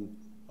for some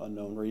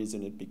unknown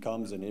reason it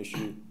becomes an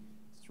issue,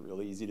 it's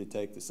real easy to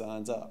take the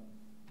signs up.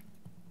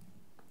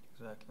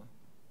 Exactly.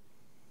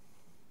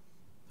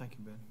 Thank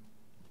you, Ben.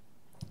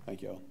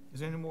 Thank you all. Is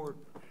there any more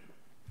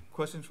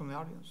questions from the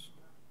audience?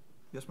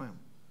 Yes, ma'am.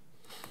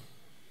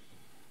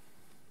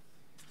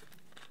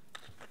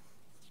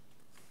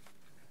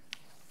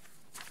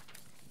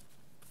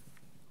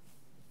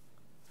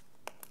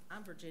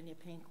 Virginia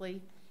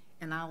Pinkley,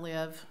 and I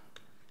live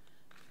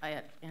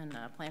in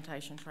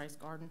Plantation Trace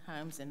Garden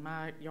Homes, and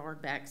my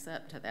yard backs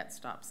up to that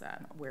stop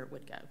sign where it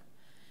would go.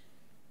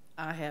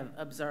 I have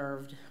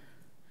observed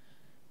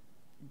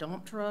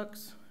dump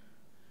trucks,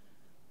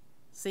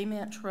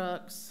 cement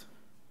trucks,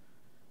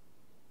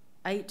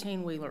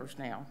 18-wheelers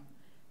now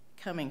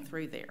coming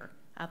through there.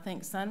 I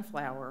think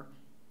Sunflower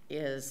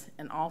is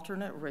an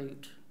alternate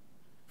route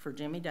for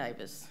Jimmy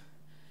Davis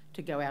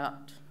to go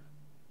out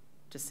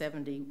to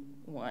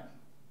 71.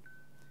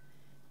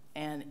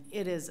 And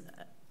it is,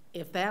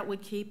 if that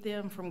would keep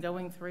them from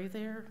going through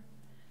there,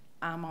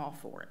 I'm all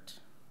for it.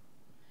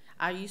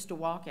 I used to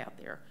walk out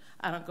there.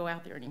 I don't go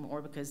out there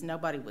anymore because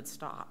nobody would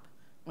stop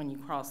when you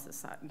cross the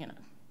side, you know.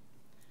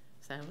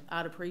 So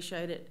I'd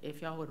appreciate it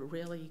if y'all would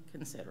really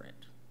consider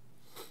it.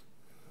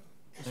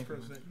 Mr.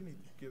 President, you need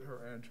to get her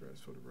address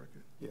for the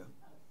record. Yeah.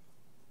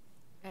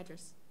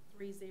 Address.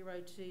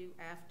 302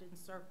 Afton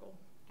Circle.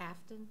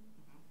 Afton?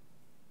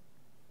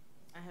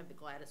 I have the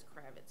Gladys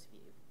Kravitz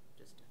view,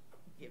 just to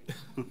give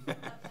you.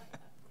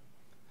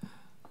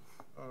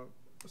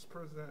 Mr.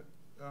 President,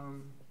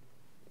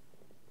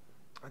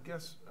 I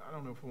guess, I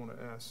don't know if I want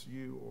to ask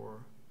you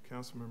or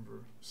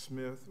Councilmember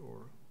Smith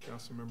or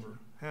Councilmember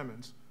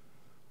Hammonds,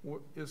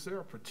 is there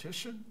a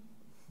petition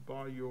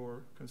by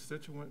your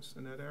constituents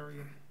in that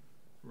area,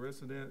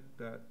 resident,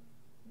 that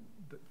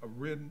a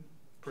written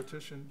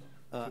petition?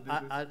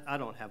 I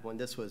don't have one.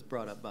 This was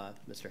brought up by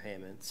Mr.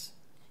 Hammonds.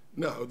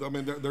 No, I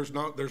mean, there's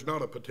not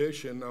a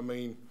petition. I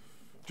mean,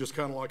 just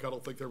kind of like I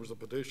don't think there was a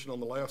petition on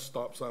the last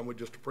stop sign we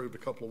just approved a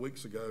couple of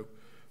weeks ago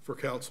for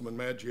Councilman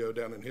Maggio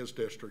down in his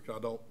district. I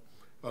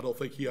don't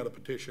think he had a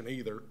petition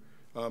either.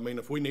 I mean,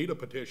 if we need a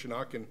petition,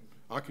 I can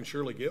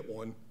surely get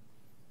one.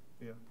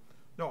 Yeah.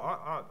 No,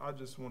 I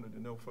just wanted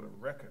to know for the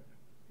record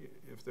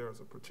if there's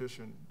a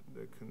petition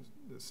that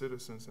the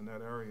citizens in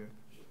that area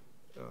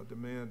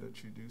demand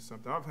that you do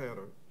something. I've had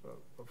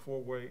a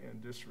four-way in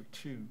District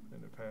 2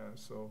 in the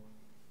past, so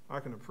I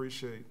can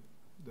appreciate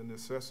the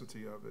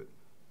necessity of it.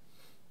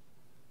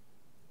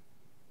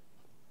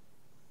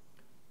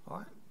 All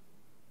right.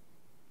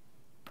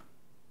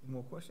 Any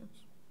more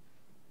questions?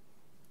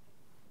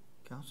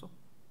 Council?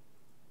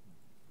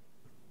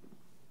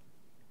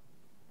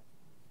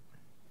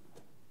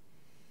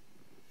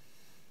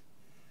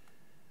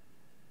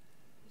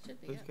 Should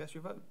be Please up. cast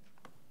your vote.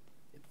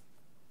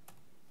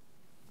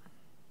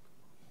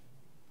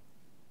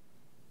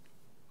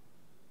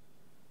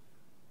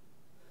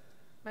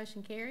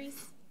 Motion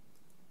carries.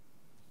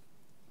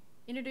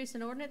 Introduce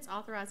an ordinance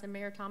authorizing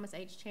Mayor Thomas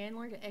H.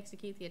 Chandler to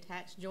execute the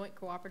attached joint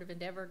cooperative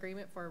endeavor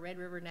agreement for a Red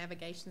River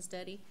navigation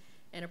study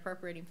and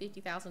appropriating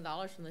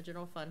 $50,000 from the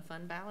general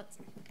fund balance.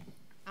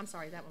 I'm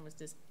sorry, that one was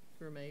just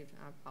removed.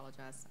 I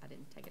apologize. I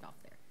didn't take it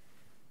off there.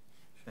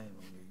 Shame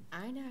on you.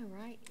 I know,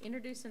 right?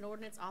 Introduce an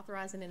ordinance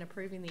authorizing and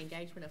approving the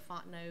engagement of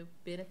Fontenot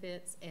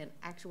Benefits and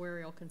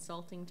Actuarial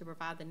Consulting to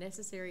provide the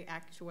necessary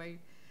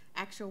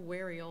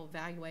actuarial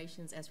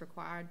valuations as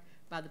required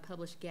by the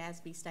published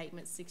GASB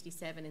statements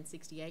 67 and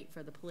 68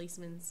 for the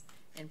policemen's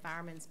and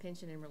firemen's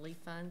pension and relief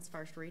funds.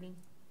 First reading.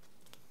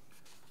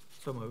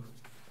 So move.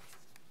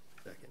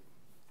 Second.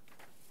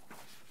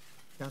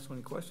 Council,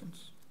 any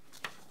questions?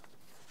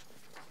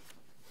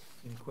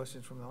 Any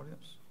questions from the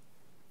audience?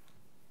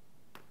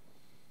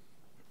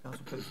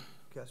 Council, please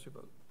cast your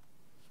vote.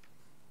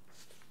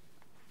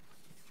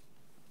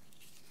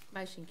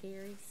 Motion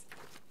carries.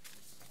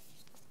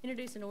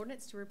 Introduce an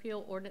ordinance to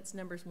repeal ordinance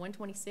numbers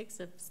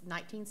 126 of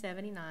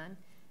 1979,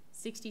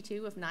 62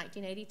 of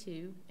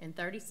 1982, and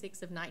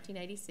 36 of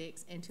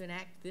 1986, and to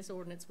enact this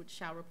ordinance which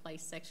shall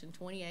replace section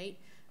 28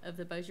 of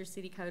the Bossier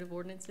City Code of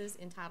Ordinances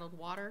entitled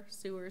Water,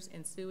 Sewers,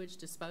 and Sewage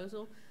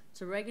Disposal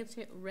to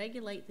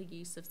regulate the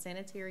use of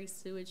sanitary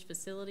sewage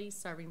facilities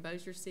serving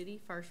Bossier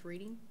City. First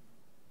reading.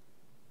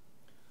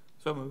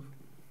 So move.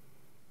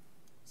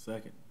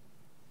 Second.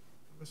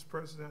 Mr.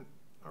 President,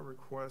 I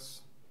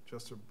request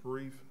just a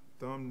brief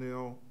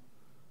thumbnail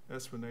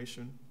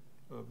explanation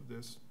of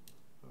this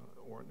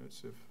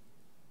ordinance, if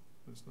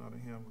Ms.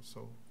 Nottingham was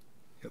so.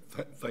 Yeah,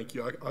 thank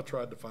you. I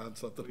tried to find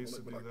something. Pleased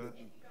to do that.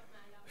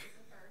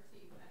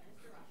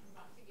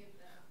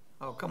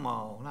 Oh, come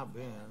on, not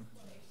Ben.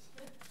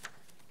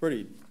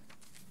 Pretty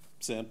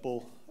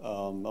simple.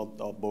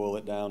 I'll boil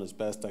it down as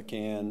best I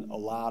can. A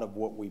lot of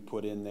what we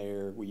put in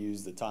there, we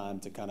use the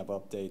time to kind of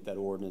update that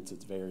ordinance.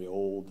 It's very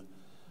old.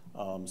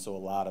 So a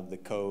lot of the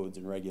codes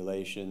and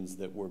regulations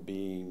that were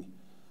being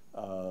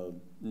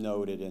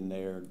noted in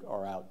there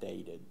are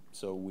outdated.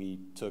 So we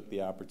took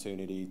the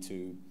opportunity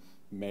to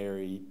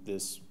marry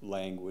this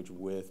language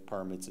with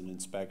permits and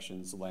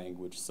inspections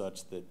language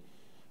such that,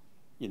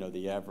 you know,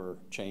 the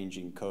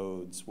ever-changing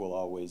codes will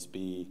always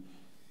be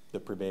the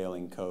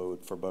prevailing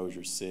code for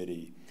Bossier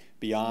City.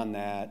 Beyond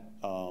that,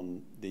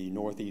 the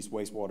Northeast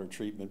Wastewater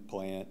Treatment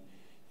Plant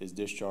is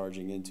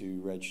discharging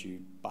into Red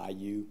Chute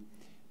Bayou,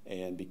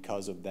 and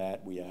because of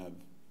that, we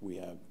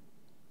have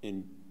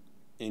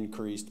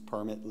increased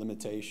permit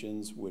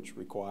limitations, which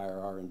require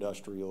our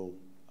industrial,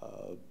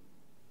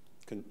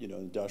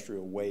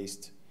 industrial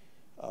waste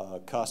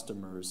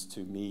customers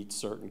to meet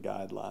certain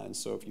guidelines.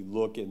 So if you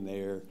look in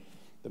there,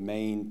 the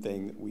main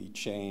thing that we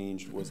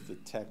changed was the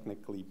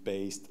technically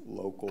based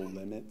local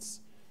limits,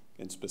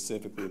 and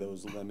specifically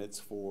those limits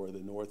for the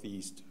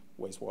Northeast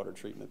wastewater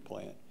treatment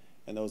plant.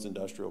 And those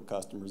industrial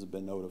customers have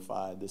been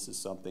notified. This is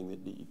something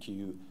that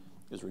DEQ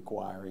is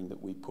requiring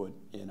that we put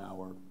in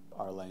our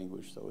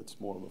language, so it's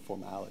more of a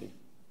formality.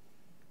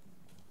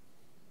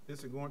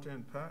 Is it going to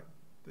impact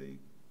the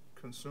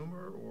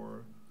consumer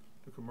or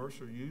the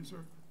commercial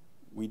user?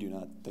 We do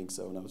not think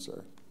so, no,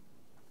 sir.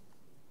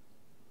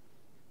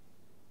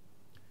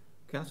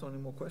 Council, any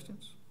more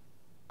questions?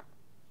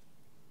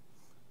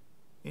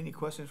 Any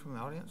questions from the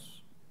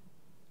audience?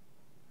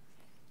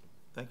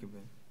 Thank you,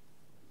 Ben.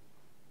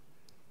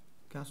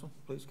 Council,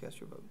 please cast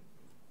your vote.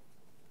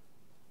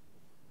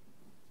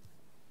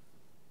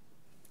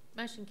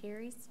 Motion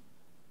carries.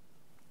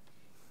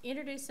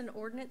 Introduce an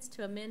ordinance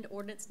to amend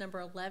ordinance number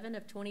 11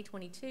 of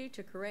 2022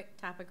 to correct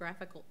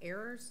typographical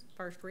errors.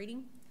 First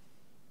reading.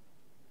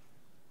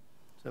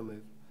 So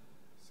moved.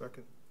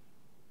 Second.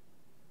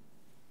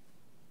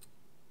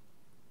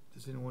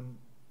 Does anyone,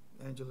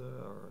 Angela,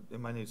 or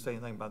anybody need to say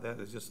anything about that?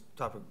 It's just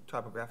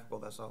typographical,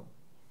 that's all?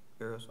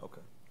 Errors?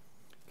 Okay.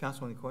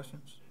 Council, any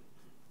questions?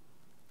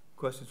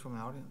 Questions from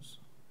the audience?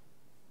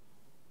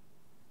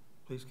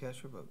 Please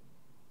cast your vote.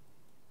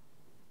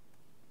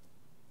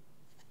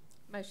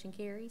 Motion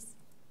carries.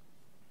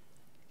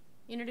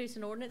 Introduce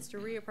an ordinance to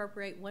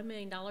reappropriate $1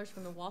 million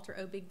from the Walter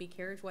O. Bigby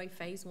Carriageway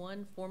Phase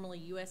 1, formerly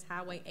U.S.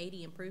 Highway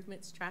 80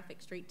 Improvements,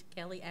 Traffic Street to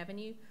Kelly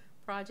Avenue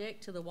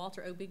project to the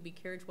Walter O. Bigby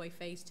Carriageway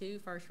Phase 2.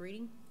 First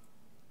reading.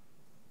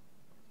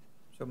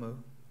 So move.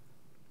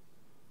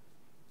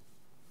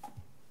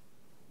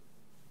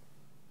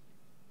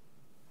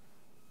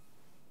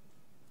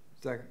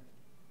 Second.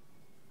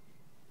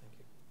 Thank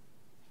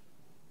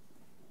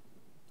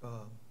you.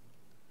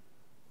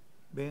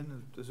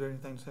 Ben, is there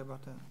anything to say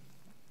about that?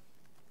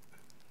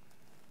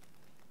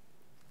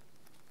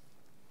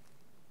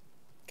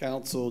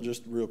 Council,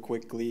 just real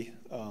quickly,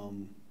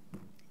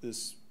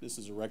 this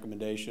is a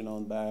recommendation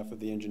on behalf of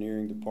the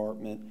engineering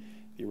department.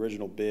 The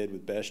original bid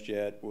with Best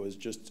Yet was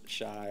just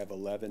shy of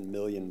 $11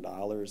 million,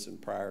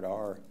 and prior to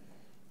our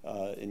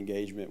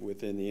engagement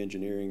within the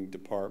engineering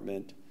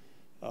department,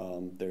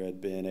 there had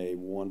been a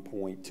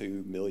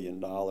 $1.2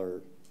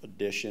 million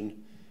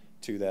addition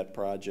to that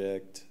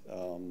project.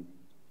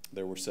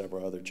 There were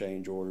several other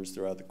change orders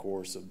throughout the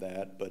course of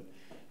that, but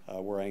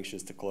we're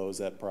anxious to close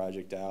that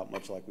project out,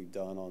 much like we've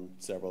done on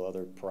several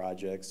other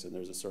projects, and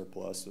there's a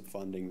surplus of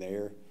funding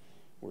there.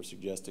 We're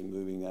suggesting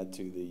moving that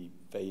to the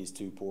Phase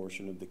 2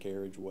 portion of the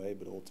carriageway,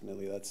 but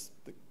ultimately that's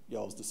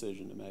y'all's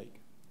decision to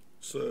make.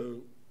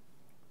 So,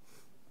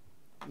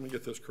 let me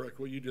get this correct.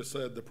 What you just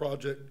said, the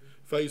project,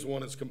 Phase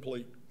 1 is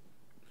complete.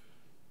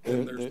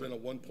 And there's been a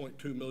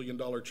 $1.2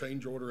 million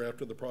change order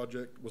after the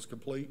project was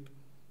complete?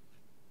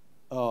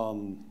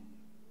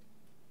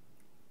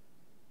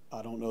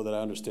 I don't know that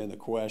I understand the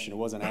question. It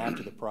wasn't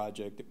after the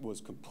project it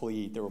was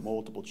complete. There were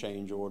multiple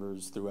change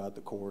orders throughout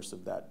the course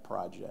of that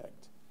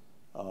project.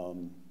 I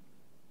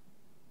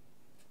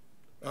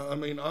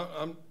mean,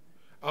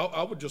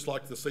 I would just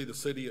like to see the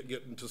city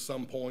getting to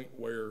some point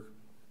where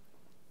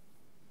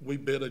we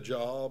bid a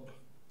job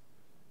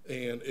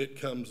and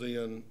it comes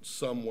in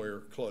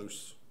somewhere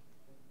close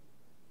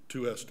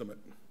to estimate.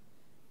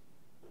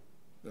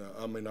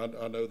 I mean,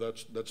 I know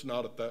that's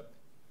not at that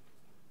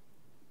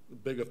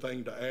big a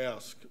thing to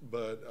ask,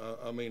 but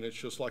I mean, it's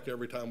just like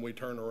every time we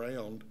turn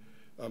around,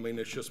 I mean,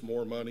 it's just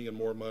more money and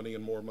more money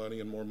and more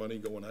money and more money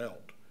going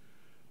out.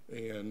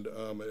 And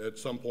at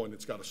some point,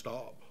 it's got to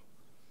stop.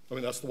 I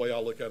mean, that's the way I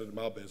look at it in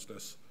my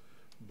business.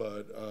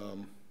 But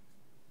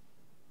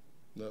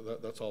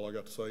that's all I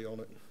got to say on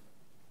it.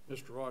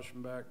 Mr.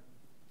 Rauschenbach,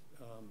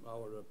 I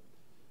would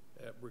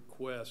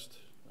request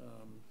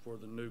for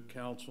the new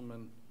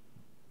councilman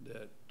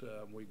that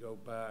we go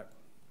back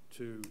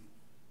to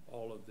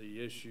all of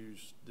the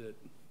issues that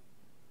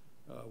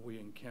we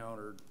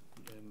encountered,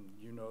 and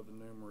you know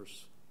the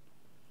numerous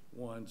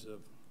ones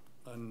of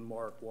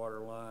unmarked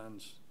water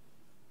lines,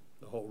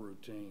 the whole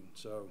routine,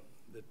 so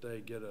that they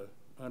get a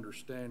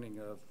understanding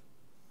of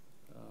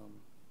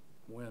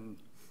when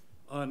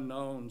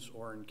unknowns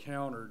are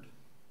encountered,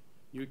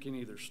 you can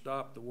either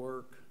stop the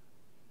work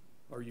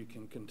or you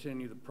can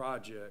continue the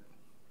project.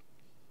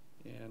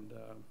 And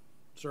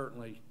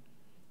certainly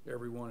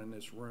everyone in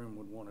this room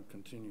would want to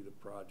continue the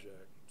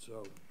project.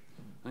 So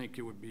I think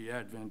it would be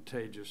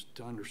advantageous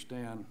to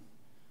understand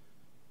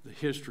the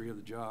history of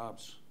the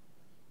jobs,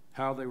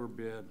 how they were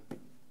bid,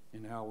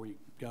 and how we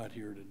got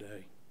here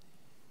today.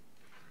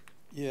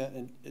 Yeah,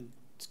 and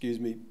excuse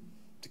me,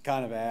 to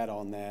kind of add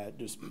on that,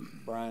 just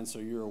Brian, so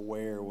you're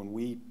aware, when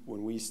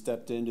we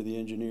stepped into the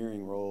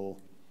engineering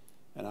role,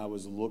 and I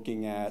was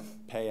looking at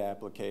pay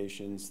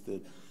applications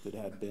that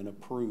had been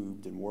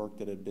approved and work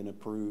that had been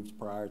approved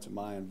prior to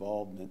my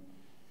involvement,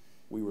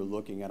 we were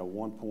looking at a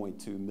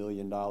 $1.2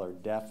 million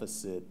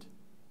deficit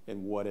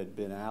in what had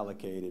been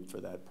allocated for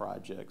that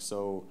project.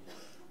 So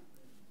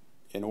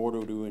in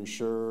order to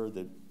ensure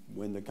that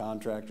when the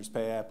contractor's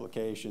pay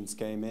applications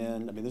came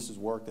in, I mean, this is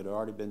work that had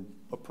already been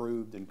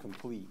approved and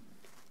complete,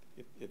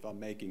 if I'm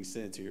making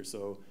sense here.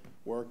 So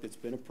work that's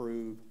been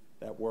approved,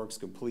 that work's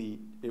complete,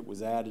 it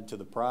was added to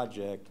the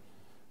project,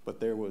 but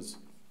there was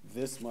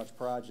this much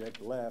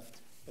project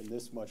left and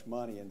this much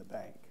money in the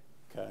bank,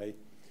 okay?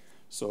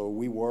 So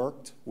we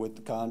worked with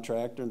the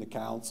contractor and the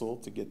council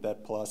to get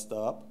that plussed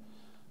up,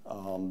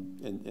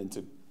 and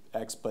to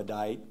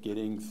expedite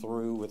getting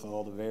through with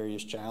all the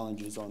various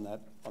challenges on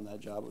that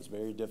job. It was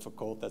very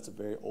difficult. That's a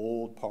very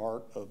old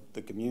part of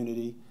the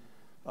community.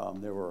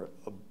 There were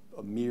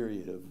a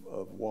myriad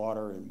of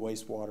water and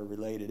wastewater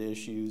related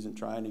issues, and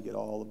trying to get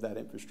all of that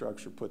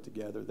infrastructure put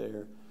together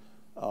there.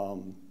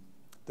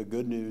 The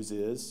good news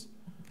is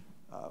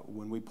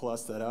when we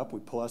plus that up, we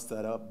plus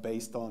that up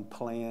based on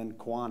planned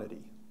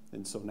quantity.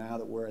 And so now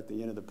that we're at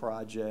the end of the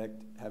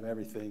project, have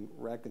everything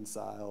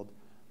reconciled,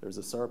 there's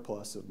a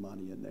surplus of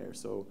money in there.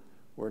 So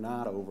we're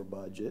not over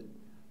budget.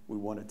 We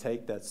want to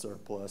take that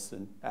surplus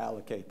and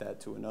allocate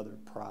that to another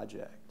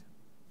project.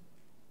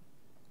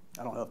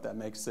 I don't know if that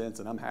makes sense,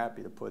 and I'm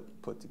happy to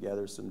put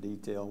together some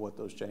detail on what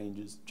those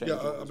changes. Yeah,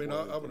 I mean,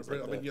 I would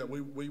agree. I mean, yeah,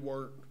 we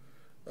weren't,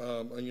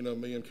 you know,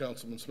 me and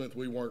Councilman Smith,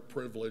 we weren't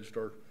privileged,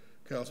 or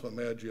Councilman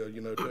Maggio,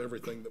 you know, to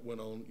everything that went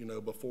on, you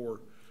know, before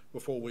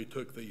we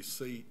took these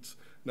seats.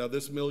 Now,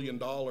 this $1 million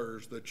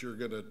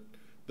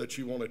that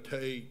you want to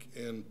take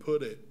and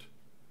put it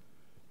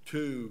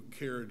to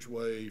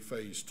Carriageway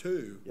Phase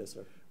 2. Yes,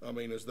 sir. I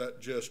mean, is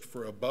that just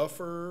for a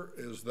buffer?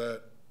 Is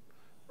that,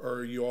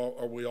 or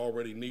are we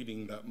already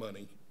needing that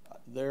money?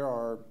 There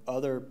are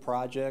other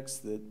projects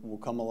that will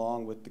come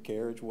along with the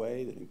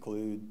carriageway that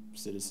include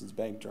Citizens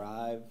Bank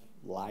Drive,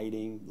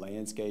 lighting,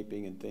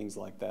 landscaping, and things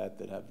like that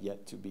that have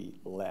yet to be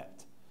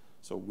let.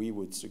 So we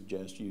would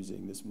suggest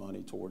using this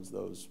money towards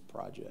those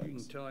projects. You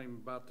can tell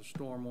him about the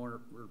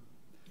stormwater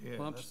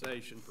pump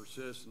station for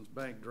Citizens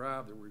Bank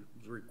Drive that was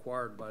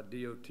required by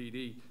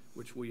DOTD,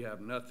 which we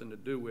have nothing to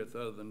do with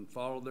other than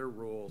follow their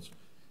rules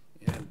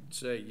and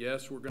say,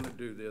 yes, we're going to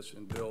do this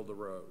and build the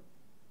road.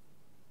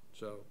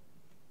 So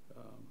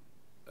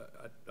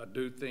I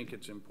do think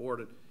it's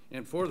important.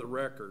 And for the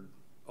record,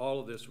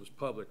 all of this was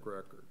public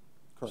record.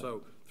 Correct.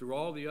 So through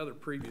all the other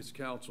previous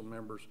council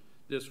members,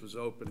 this was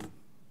open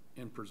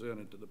and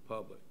presented to the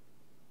public.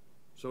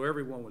 So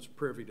everyone was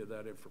privy to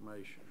that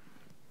information.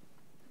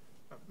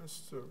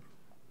 Mr.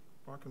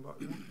 Barkenbach,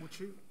 would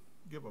you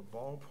give a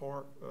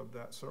ballpark of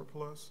that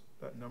surplus,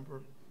 that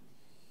number?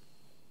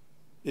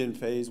 In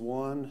Phase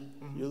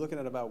 1, you're looking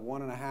at about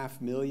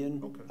 $1.5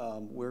 million.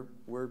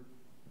 Okay.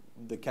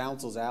 The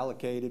council's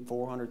allocated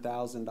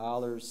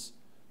 $400,000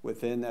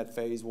 within that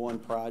Phase 1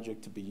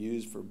 project to be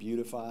used for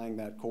beautifying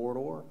that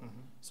corridor.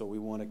 So we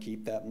want to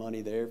keep that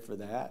money there for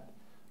that.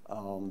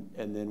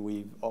 And then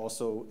we've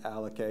also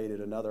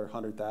allocated another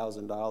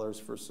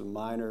 $100,000 for some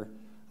minor.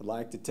 I'd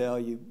like to tell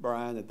you,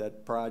 Brian,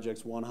 that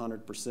project's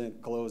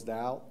 100% closed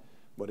out,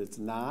 but it's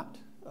not.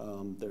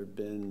 There have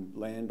been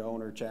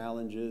landowner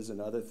challenges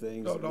and other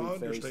things that we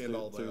faced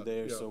through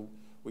there. Yeah. So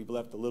we've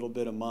left a little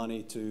bit of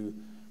money to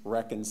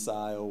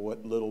reconcile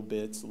what little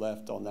bits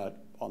left on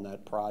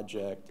that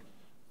project,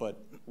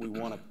 but we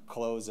want to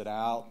close it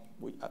out.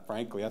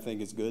 Frankly, I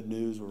think it's good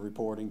news. We're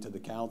reporting to the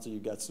council.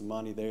 You've got some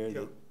money there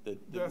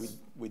that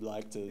we'd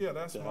like to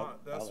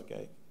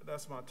allocate.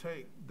 That's my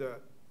take,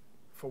 that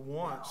for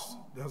once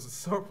there's a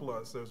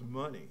surplus, there's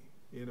money,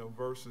 you know,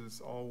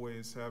 versus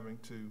always having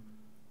to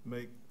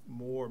make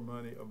more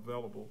money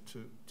available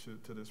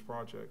to this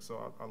project.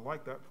 So I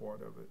like that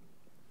part of it.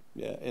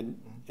 Yeah,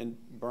 and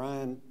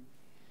Brian,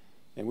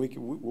 and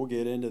we'll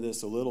get into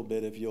this a little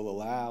bit if you'll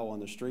allow on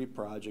the street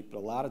project, but a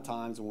lot of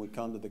times when we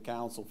come to the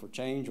council for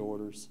change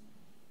orders,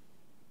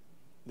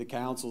 the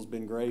council's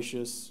been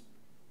gracious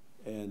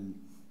and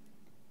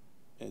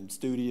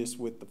studious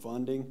with the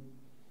funding,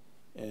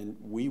 and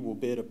we will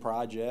bid a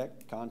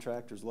project.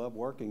 Contractors love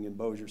working in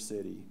Bossier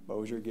City.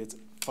 Bossier gets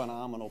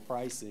phenomenal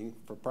pricing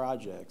for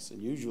projects, and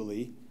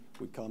usually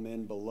we come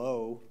in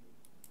below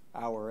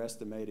our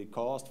estimated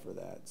cost for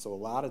that. So a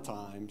lot of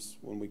times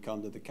when we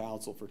come to the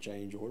council for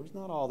change orders,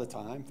 not all the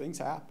time, things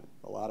happen.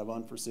 A lot of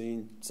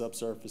unforeseen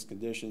subsurface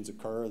conditions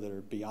occur that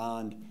are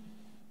beyond,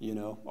 you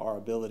know, our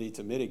ability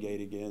to mitigate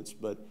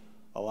against. But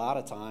a lot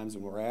of times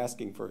when we're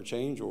asking for a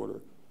change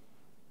order,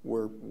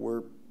 we're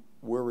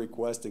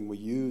requesting we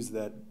use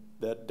that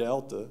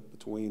delta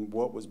between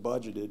what was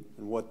budgeted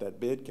and what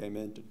that bid came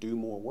in to do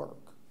more work.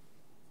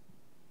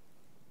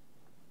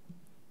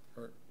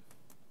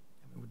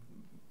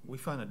 We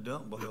found a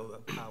dump below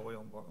the highway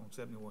on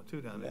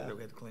 71-2 down there that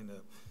we had to clean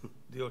up.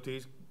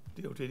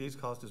 DOTD's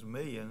cost us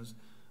millions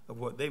of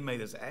what they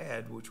made us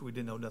add, which we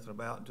didn't know nothing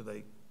about until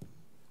they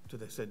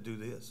said do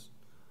this.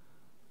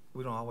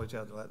 We don't always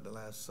have the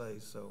last say,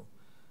 so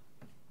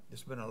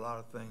it's been a lot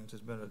of things.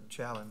 It's been a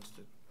challenge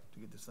to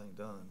get this thing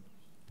done.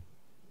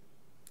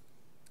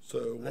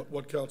 So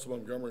what Councilman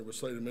Montgomery was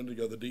saying a minute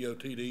ago, the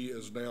DOTD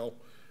is now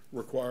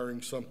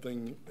requiring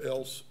something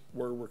else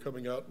where we're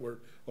coming out, we're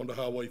onto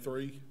Highway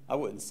 3? I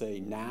wouldn't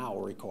say now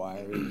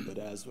requiring, but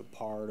as a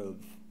part of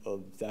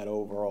that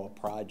overall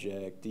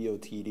project,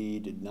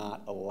 DOTD did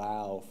not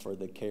allow for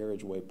the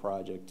carriageway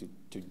project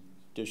to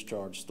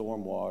discharge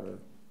stormwater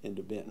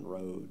into Benton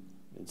Road.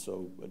 And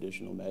so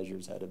additional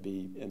measures had to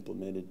be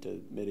implemented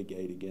to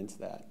mitigate against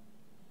that.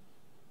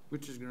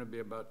 Which is gonna be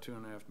about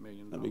 $2.5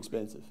 million. That'd be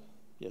expensive.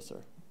 Yes,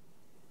 sir.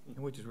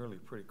 Which is really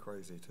pretty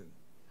crazy too.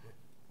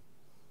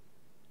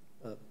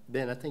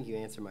 Ben, I think you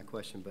answered my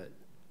question, but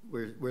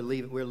we're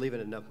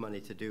leaving enough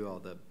money to do all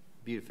the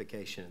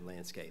beautification and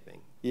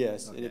landscaping.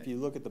 Yes, Okay. and if you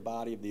look at the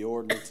body of the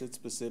ordinance, it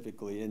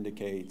specifically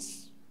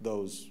indicates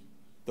those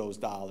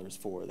dollars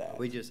for that.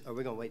 Are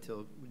we gonna wait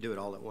till we do it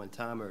all at one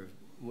time, or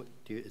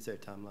is there a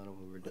timeline on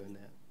when we're doing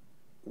that?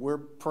 We're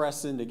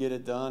pressing to get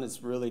it done.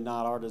 It's really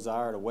not our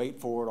desire to wait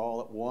for it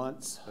all at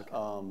once.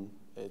 Okay.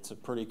 It's a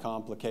pretty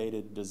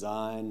complicated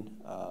design,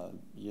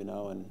 you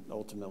know, and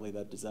ultimately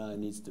that design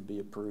needs to be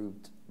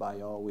approved by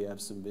y'all. We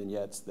have some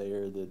vignettes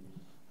there that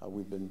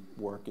we've been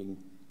working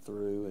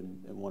through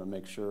and want to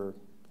make sure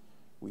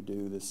we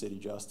do the city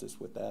justice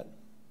with that.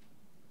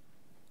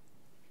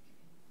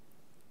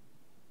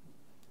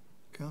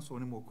 Council,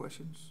 any more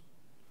questions?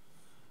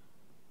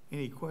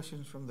 Any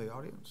questions from the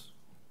audience?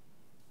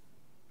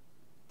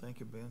 Thank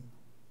you, Ben.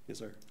 Yes,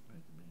 sir.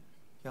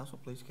 Council,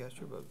 please cast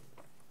your vote.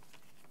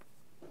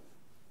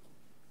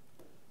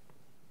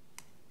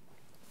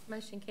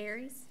 Motion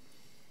carries.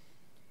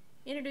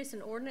 Introduce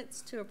an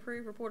ordinance to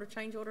approve report of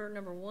change order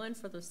number 1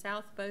 for the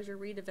South Bossier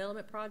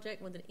redevelopment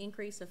project with an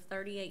increase of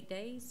 38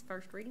 days.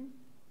 First reading.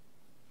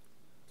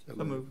 So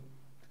move.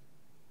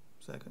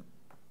 Second.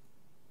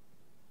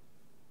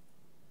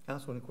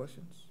 Council, any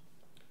questions?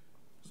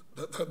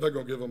 They're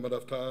gonna give them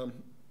enough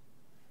time,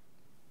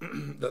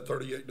 that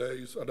 38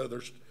 days. I know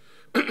there's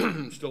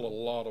still a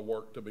lot of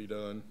work to be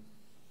done.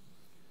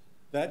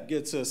 That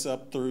gets us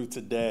up through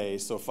today.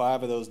 So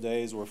 5 of those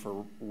days were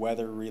for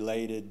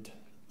weather-related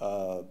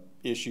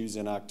issues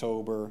in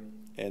October,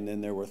 and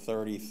then there were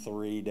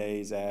 33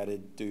 days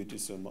added due to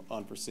some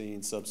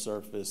unforeseen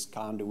subsurface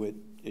conduit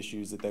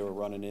issues that they were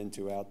running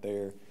into out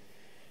there.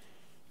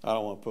 I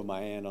don't want to put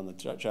my hand on the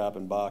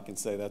chopping block and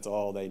say that's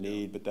all they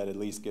need, but that at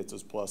least gets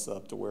us plus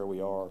up to where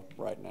we are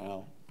right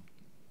now.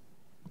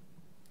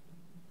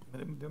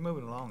 They're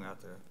moving along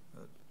out there.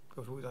 Of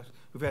course, we've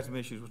had some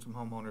issues with some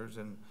homeowners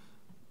and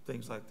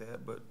things like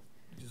that, but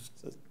just,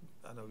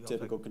 I know y'all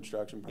typical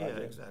construction project.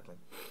 Yeah, exactly.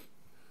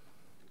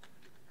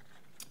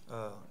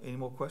 Any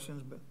more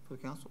questions for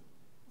the council?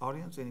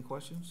 Audience, any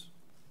questions?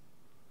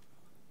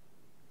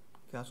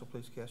 Council,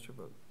 please cast your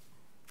vote.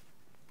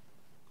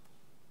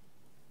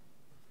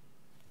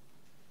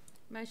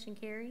 Motion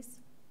carries.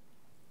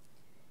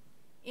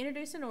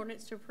 Introduce an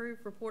ordinance to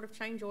approve report of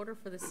change order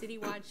for the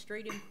citywide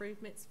street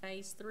improvements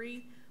Phase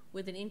 3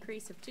 with an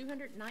increase of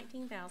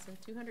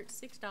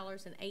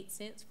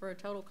 $219,206.08 for a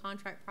total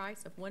contract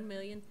price of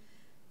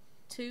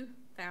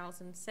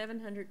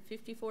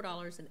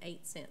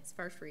 $1,002,754.08.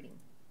 First reading.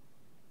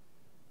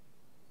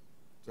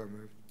 So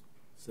moved.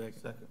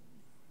 Second.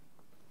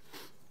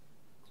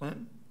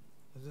 Clinton,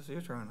 is this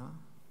your turn, huh?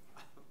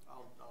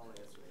 I'll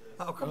answer this.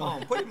 Oh, come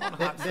on, put him on the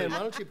hot seat. Ben, why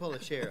don't you pull a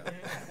chair up?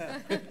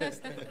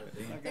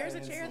 There's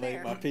a chair Insulate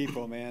there. my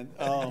people, man.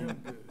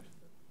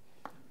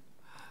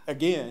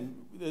 Again,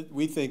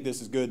 we think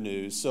this is good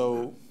news.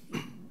 So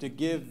to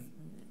give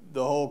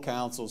the whole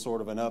council sort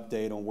of an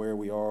update on where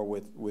we are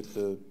with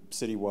the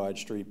citywide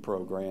street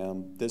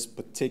program, this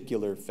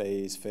particular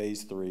phase,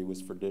 Phase 3,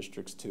 was for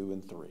Districts 2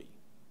 and 3.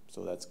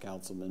 So that's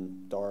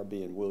Councilman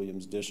Darby and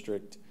Williams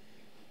District.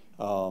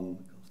 The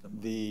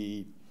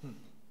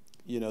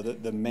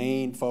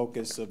main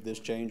focus of this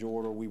change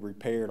order, we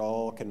repaired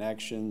all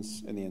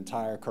connections and the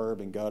entire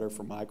curb and gutter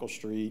for Michael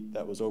Street.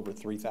 That was over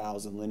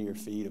 3,000 linear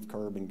feet of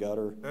curb and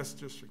gutter. That's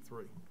District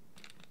 3.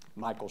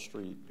 Michael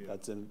Street, yeah.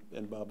 That's in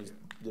Bubba's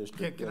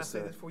district. Can I yes,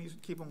 say sir. this before you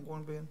keep on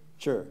going, Ben?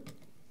 Sure.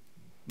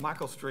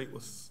 Michael Street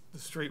the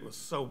street was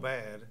so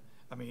bad.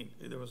 I mean,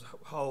 there was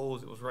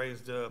holes, it was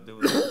raised up, there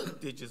was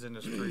ditches in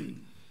the street,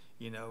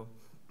 you know,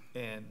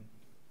 and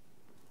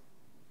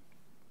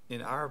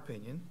in our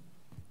opinion,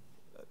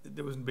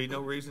 there would be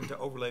no reason to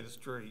overlay the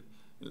street.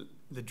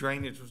 The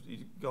drainage was,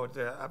 you go out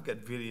there, I've got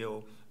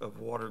video of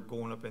water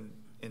going up in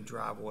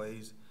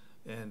driveways,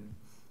 and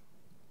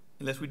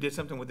unless we did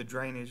something with the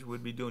drainage,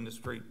 we'd be doing the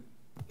street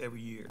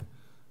every year.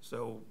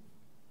 So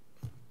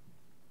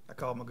I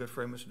called my good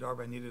friend, Mr.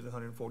 Darby. I needed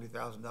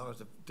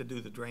 $140,000 to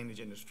do the drainage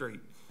in the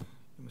street.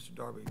 And Mr.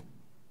 Darby,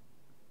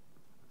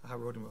 I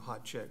wrote him a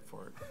hot check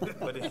for it.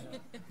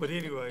 but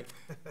anyway,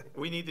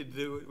 we need to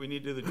do it. We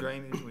need to do the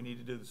drainage. We need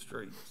to do the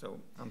street. So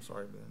I'm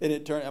sorry, Ben.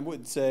 And I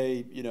would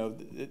say, you know,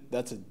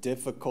 that's a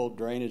difficult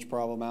drainage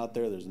problem out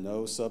there. There's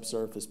no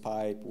subsurface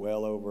pipe,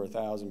 well over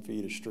 1,000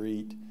 feet of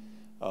street.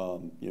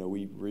 You know,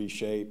 we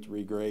reshaped,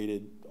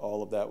 regraded.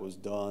 All of that was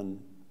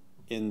done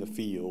in the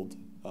field.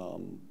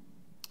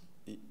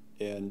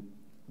 And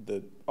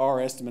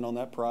our estimate on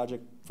that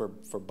project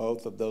for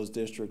both of those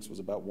districts was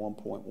about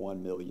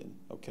 $1.1 million,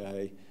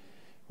 okay?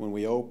 When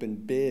we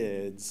opened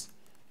bids,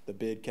 the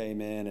bid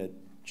came in at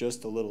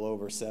just a little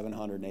over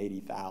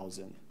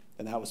 $780,000.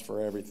 and that was for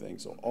everything.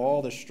 So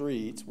all the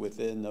streets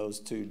within those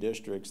 2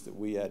 districts that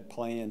we had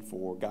planned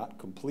for got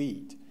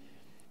complete.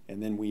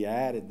 And then we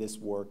added this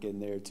work in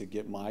there to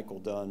get Michael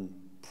done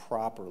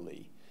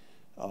properly.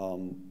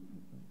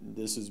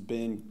 This has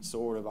been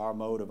sort of our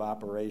mode of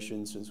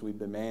operation since we've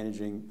been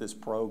managing this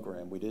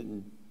program. We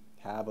didn't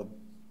have a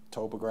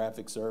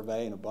topographic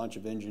survey and a bunch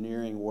of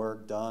engineering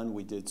work done.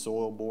 We did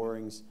soil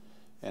borings,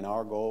 and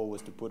our goal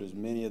was to put as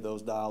many of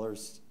those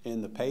dollars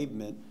in the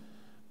pavement,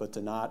 but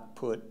to not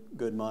put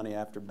good money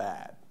after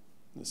bad.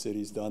 The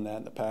city's done that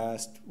in the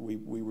past. We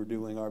were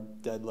doing our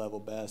dead level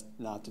best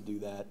not to do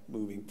that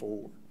moving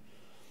forward.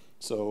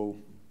 So,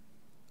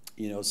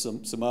 you know,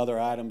 some other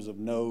items of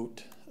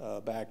note,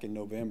 back in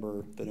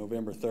November, the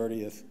November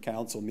 30th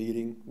council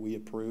meeting, we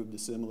approved a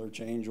similar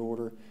change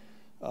order.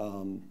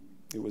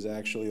 It was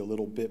actually a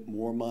little bit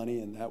more money,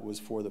 and that was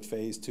for the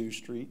Phase 2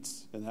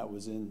 streets, and that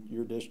was in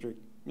your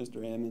district,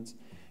 Mr. Hammonds.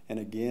 And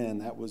again,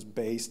 that was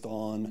based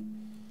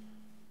on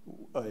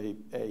a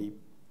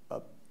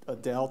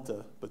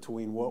delta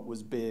between what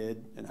was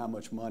bid and how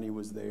much money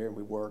was there, and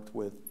we worked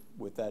with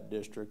that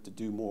district to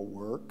do more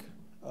work.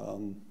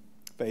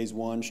 Phase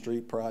 1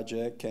 street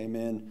project came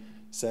in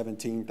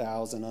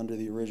 $17,000 under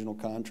the original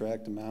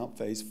contract amount.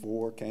 Phase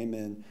 4 came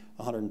in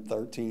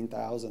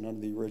 $113,000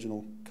 under the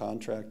original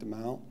contract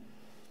amount.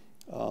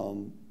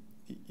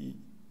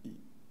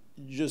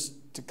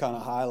 Just to kind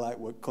of highlight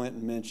what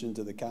Clinton mentioned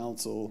to the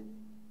council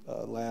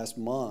last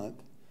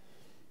month,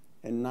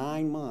 in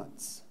 9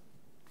 months,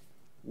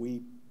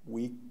 we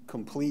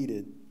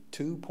completed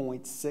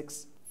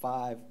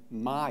 2.65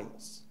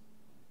 miles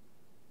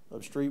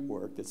of street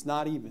work that's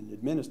not even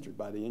administered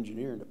by the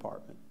engineering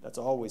department. That's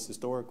always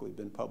historically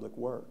been public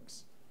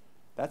works.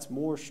 That's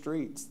more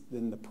streets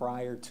than the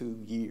prior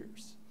 2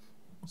 years.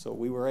 So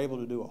we were able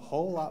to do a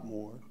whole lot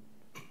more.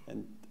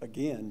 And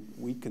again,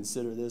 we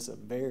consider this a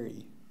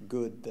very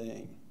good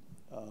thing.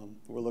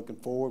 We're looking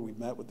forward. We've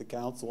met with the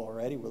council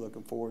already. We're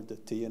looking forward to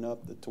teeing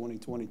up the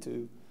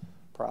 2022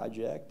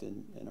 project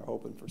and are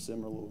hoping for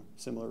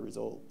similar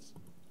results.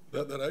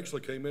 That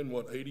actually came in,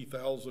 what,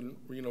 80,000,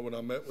 you know, when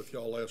I met with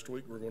y'all last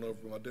week, we were going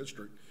over my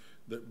district,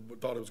 that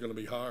thought it was going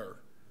to be higher,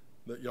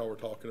 that y'all were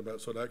talking about.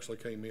 So it actually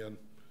came in,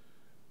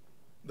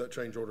 that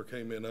change order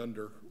came in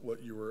under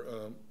what you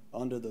were,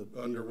 under the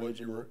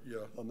original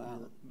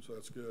amount. So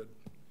that's good.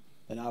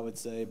 And I would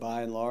say,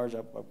 by and large,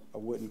 I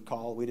wouldn't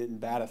call, we didn't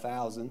bat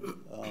 1,000.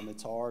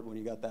 It's hard when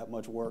you got that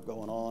much work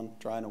going on,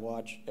 trying to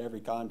watch every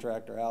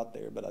contractor out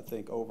there. But I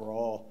think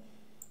overall,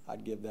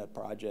 I'd give that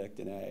project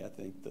an A. I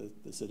think the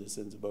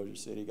citizens of Bossier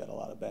City got a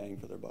lot of bang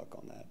for their buck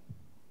on that.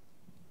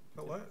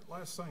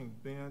 Last thing,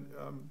 Ben,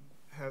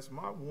 has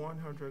my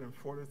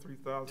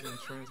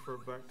 $143,000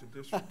 transferred back to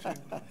District 2?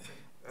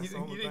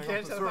 You didn't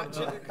catch that about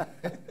check?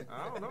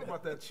 I don't know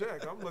about that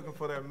check. I'm looking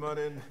for that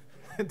money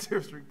in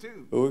District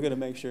 2. But we're going to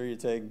make sure you're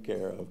taken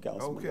care of,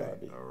 Councilman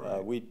Darby.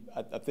 All right.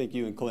 I think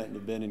you and Clinton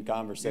have been in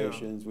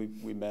conversations. Yeah.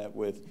 We met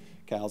with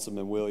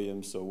Councilman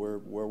Williams, so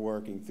we're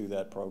working through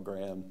that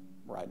program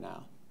right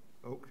now.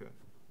 Okay.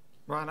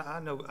 Brian,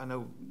 I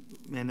know,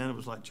 man, none of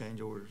us like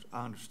change orders.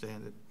 I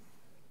understand it.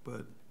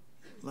 But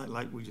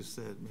like we just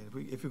said, man,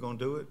 if you're going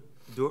to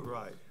do it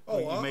right.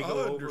 Oh, I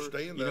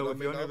understand that. I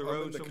mean, I'm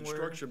in the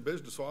construction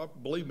business, so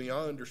believe me,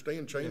 I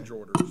understand change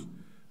orders.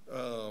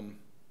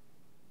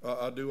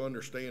 I do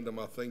understand them.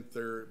 I think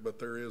there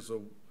is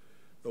a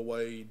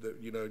way that,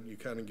 you know, you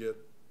kind of get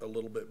a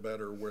little bit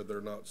better where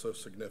they're not so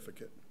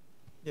significant.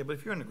 Yeah, but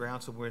if you're on the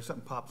ground somewhere,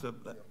 something pops up,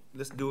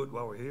 let's do it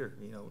while we're here.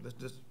 You know, let's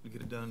just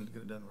get it done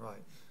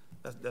right.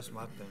 That's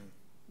my thing.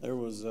 There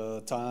was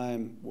a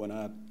time when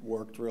I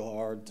worked real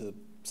hard to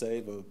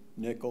save a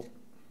nickel,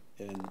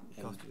 and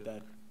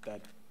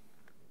that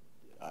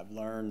I've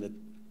learned that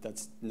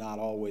that's not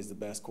always the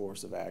best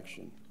course of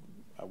action.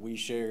 We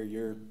share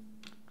your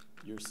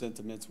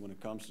sentiments when it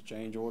comes to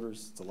change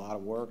orders. It's a lot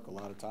of work, a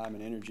lot of time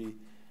and energy.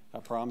 I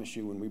promise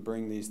you, when we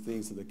bring these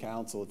things to the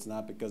council, it's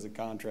not because a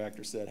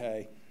contractor said,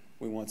 hey,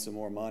 we want some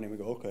more money. We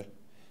go, okay.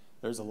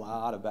 There's a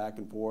lot of back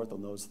and forth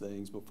on those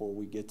things before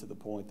we get to the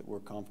point that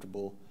we're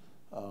comfortable,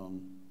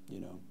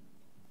 you know,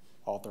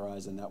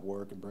 authorizing that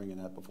work and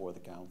bringing that before the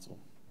council.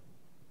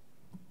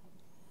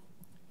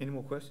 Any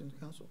more questions,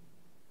 council?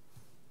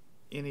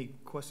 Any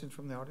questions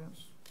from the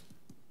audience?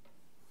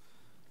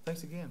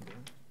 Thanks again,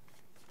 Ben.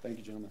 Thank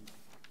you, gentlemen.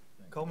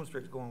 Coleman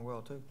Street's going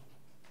well, too.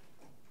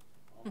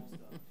 Almost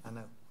done. I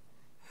know.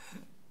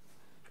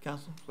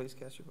 Council, please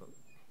cast your vote.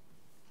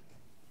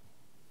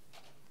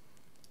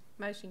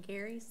 Motion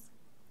carries.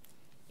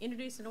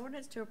 Introduce an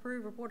ordinance to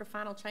approve report of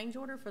final change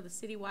order for the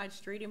citywide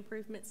street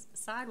improvements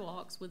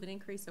sidewalks with an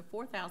increase of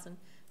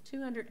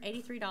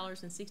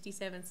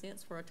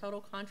 $4,283.67 for a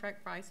total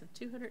contract price of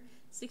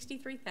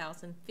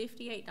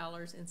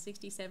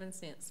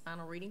 $263,058.67.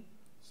 Final reading.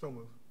 So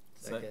moved.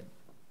 Second.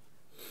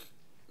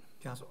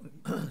 Council,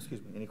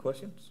 excuse me, any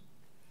questions?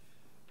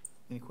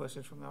 Any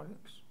questions from the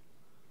audience?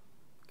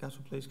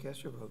 Council, please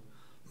cast your vote.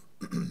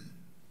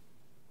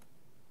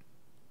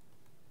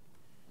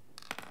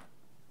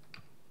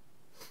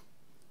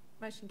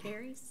 Motion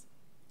carries.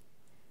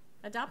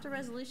 Adopt a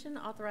resolution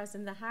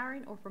authorizing the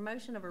hiring or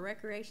promotion of a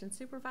recreation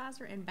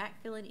supervisor and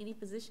backfilling any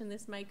position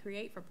this may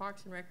create for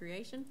Parks and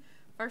Recreation.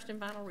 First and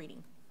final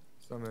reading.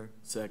 So moved.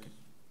 Second.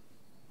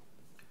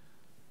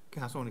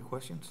 Council, any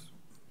questions?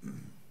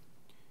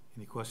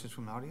 Any questions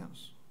from the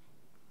audience?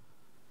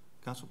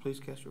 Council, please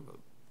cast your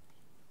vote.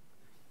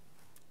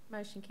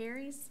 Motion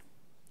carries.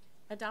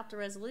 Adopt a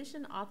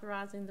resolution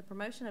authorizing the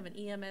promotion of an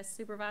EMS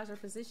supervisor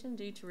position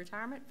due to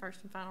retirement.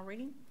 First and final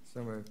reading.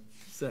 So moved.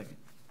 Second.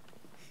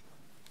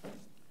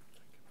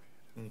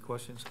 Any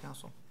questions,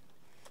 council?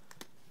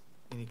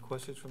 Any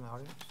questions from the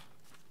audience?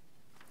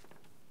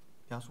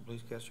 Council,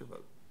 please cast your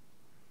vote.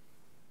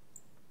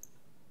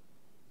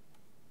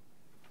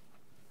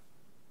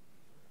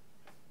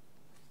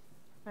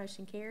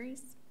 Motion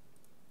carries.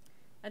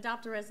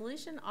 Adopt a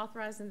resolution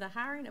authorizing the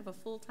hiring of a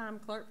full-time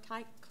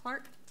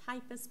clerk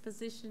typist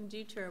position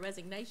due to a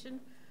resignation.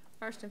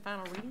 First and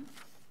final reading.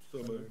 So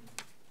moved.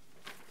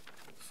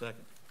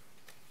 Second.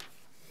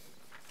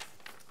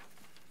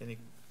 Any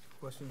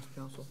questions,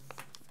 council?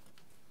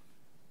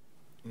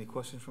 Any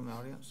questions from the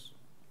audience?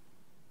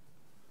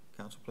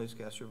 Council, please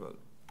cast your vote.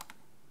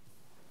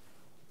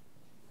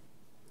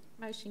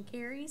 Motion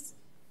carries.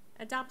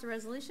 Adopt a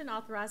resolution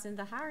authorizing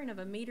the hiring of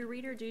a meter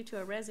reader due to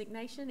a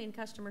resignation in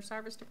Customer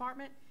Service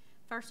Department.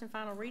 First and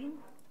final reading.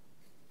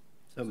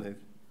 So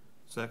moved.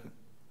 Second.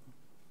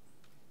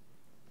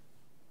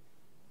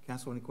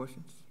 Council, any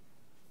questions?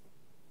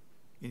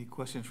 Any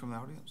questions from the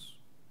audience?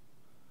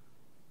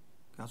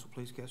 Council,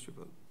 please cast your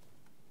vote.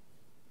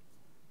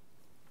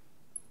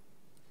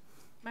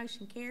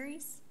 Motion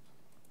carries.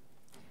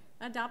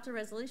 Adopt a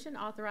resolution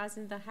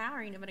authorizing the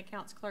hiring of an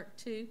accounts clerk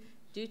 2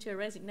 due to a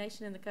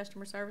resignation in the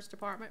Customer Service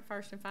Department.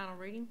 First and final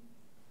reading.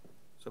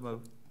 So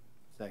moved.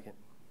 Second.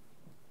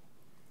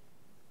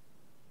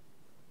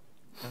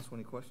 Council,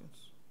 any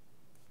questions?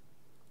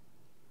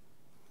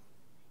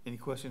 Any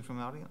questions from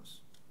the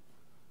audience?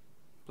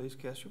 Please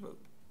cast your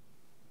vote.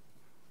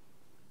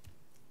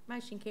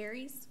 Motion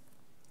carries.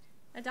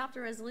 Adopt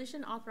a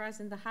resolution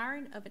authorizing the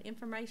hiring of an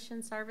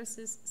Information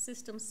Services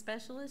Systems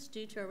Specialist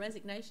due to a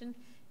resignation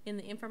in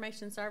the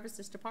Information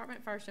Services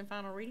Department. First and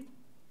final reading.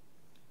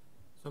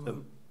 So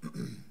moved.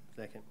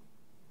 Second.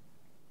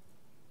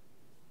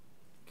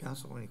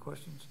 Council, any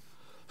questions?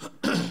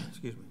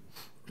 Excuse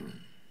me.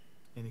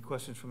 Any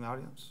questions from the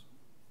audience?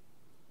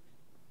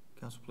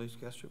 Council, please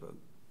cast your vote.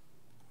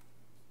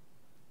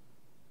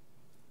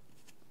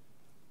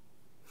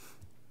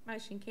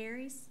 Motion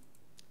carries.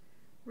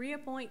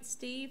 Reappoint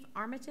Steve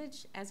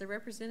Armitage as a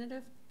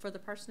representative for the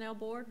Personnel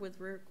Board with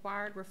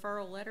required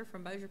referral letter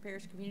from Bossier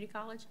Parish Community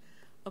College.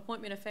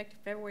 Appointment effective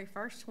February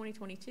 1st,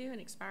 2022 and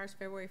expires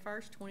February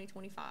 1st,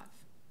 2025.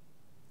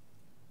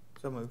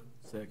 So moved.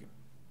 Second.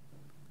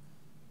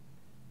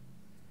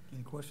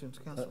 Any questions,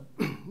 council?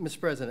 Mr.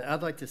 President,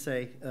 I'd like to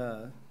say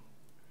to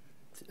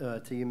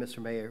you, Mr.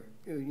 Mayor,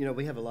 you know,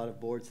 we have a lot of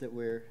boards that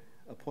we're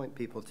appoint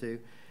people to.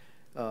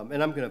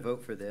 And I'm going to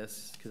vote for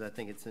this because I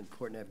think it's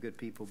important to have good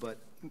people. But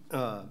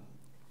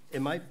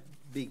it might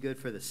be good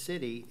for the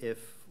city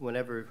if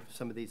whenever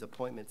some of these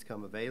appointments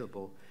come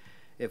available,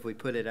 if we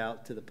put it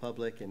out to the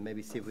public and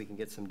maybe see if we can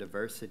get some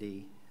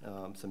diversity,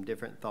 some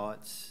different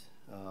thoughts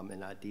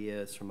and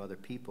ideas from other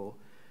people.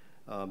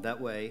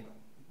 That way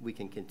we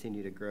can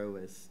continue to grow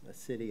as a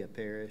city, a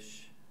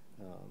parish,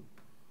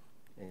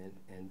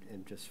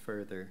 and just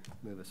further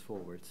move us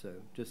forward. So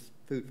just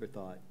food for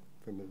thought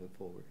for moving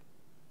forward.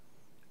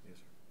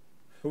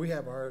 We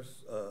have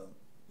ours,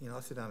 you know,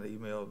 I sit down the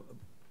email,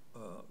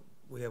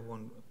 we have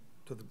one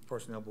to the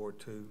Personnel Board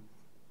too.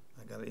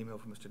 I got an email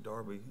from Mr.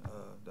 Darby,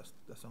 that's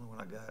the only one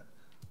I got.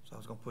 So I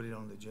was gonna put it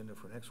on the agenda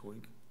for next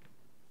week.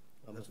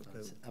 I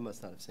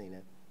must not have seen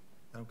it.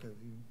 Okay,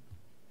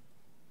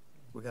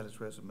 we got his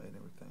resume and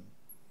everything.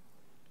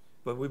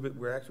 But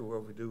we're actually where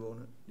we do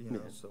on it, you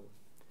know, Yeah. so.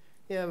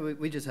 Yeah,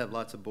 we just have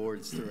lots of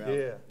boards throughout.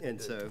 Yeah.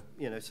 And so,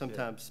 you know,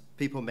 sometimes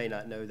people may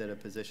not know that a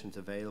position's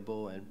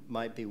available and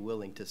might be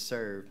willing to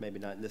serve, maybe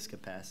not in this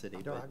capacity,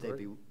 No, I but they'd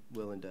agree. be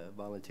willing to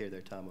volunteer their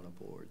time on a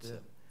board, so.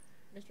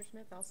 Mr.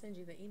 Smith, I'll send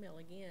you the email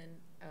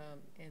again,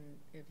 and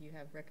if you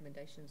have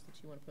recommendations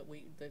that you want to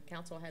put, the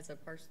council has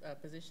a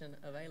position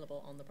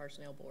available on the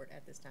Personnel Board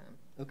at this time.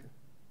 Okay.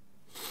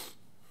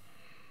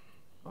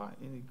 All right,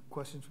 any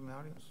questions from the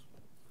audience?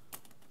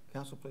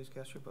 Council, please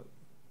cast your vote.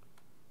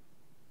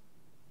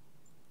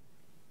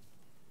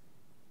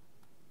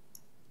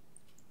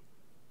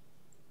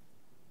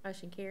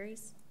 Motion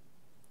carries.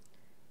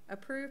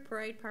 Approve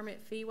parade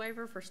permit fee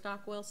waiver for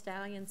Stockwell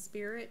Stallion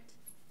Sprint,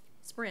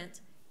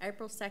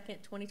 April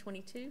 2nd,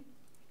 2022.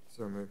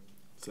 So moved.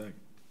 Second.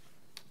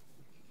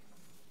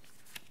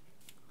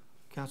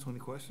 Council, any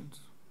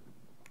questions?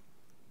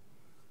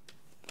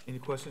 Any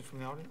questions from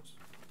the audience?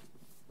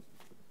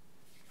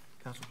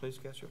 Council, please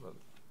cast your vote.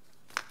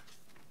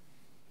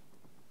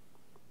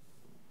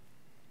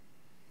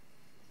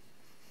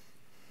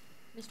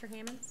 Mr.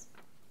 Hammonds?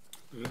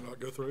 Did it not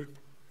go through?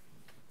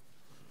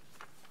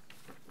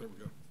 There we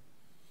go.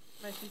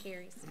 Motion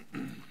carries.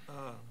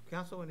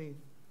 Council, any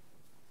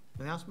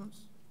announcements?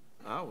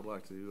 I would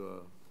like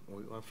to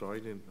I'm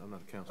sorry, I'm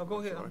not a councilman. Oh, go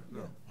ahead. I'm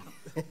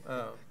sorry.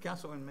 Yeah.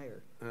 Council and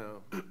mayor.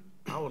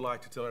 I would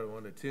like to tell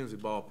everyone that Tinsley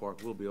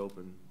Ballpark will be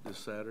open this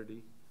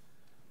Saturday.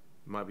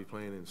 Might be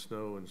playing in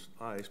snow and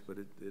ice, but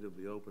it'll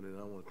be open, and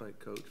I want to thank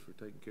Coach for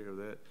taking care of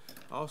that.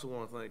 I also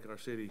want to thank our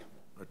city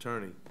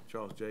attorney,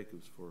 Charles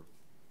Jacobs, for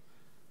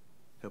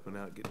helping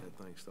out, getting that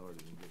thing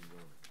started and getting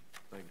going.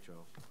 Thank you,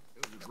 Charles.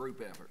 It was a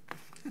group effort.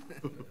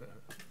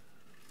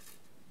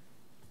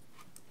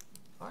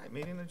 All right,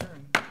 meeting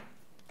adjourned.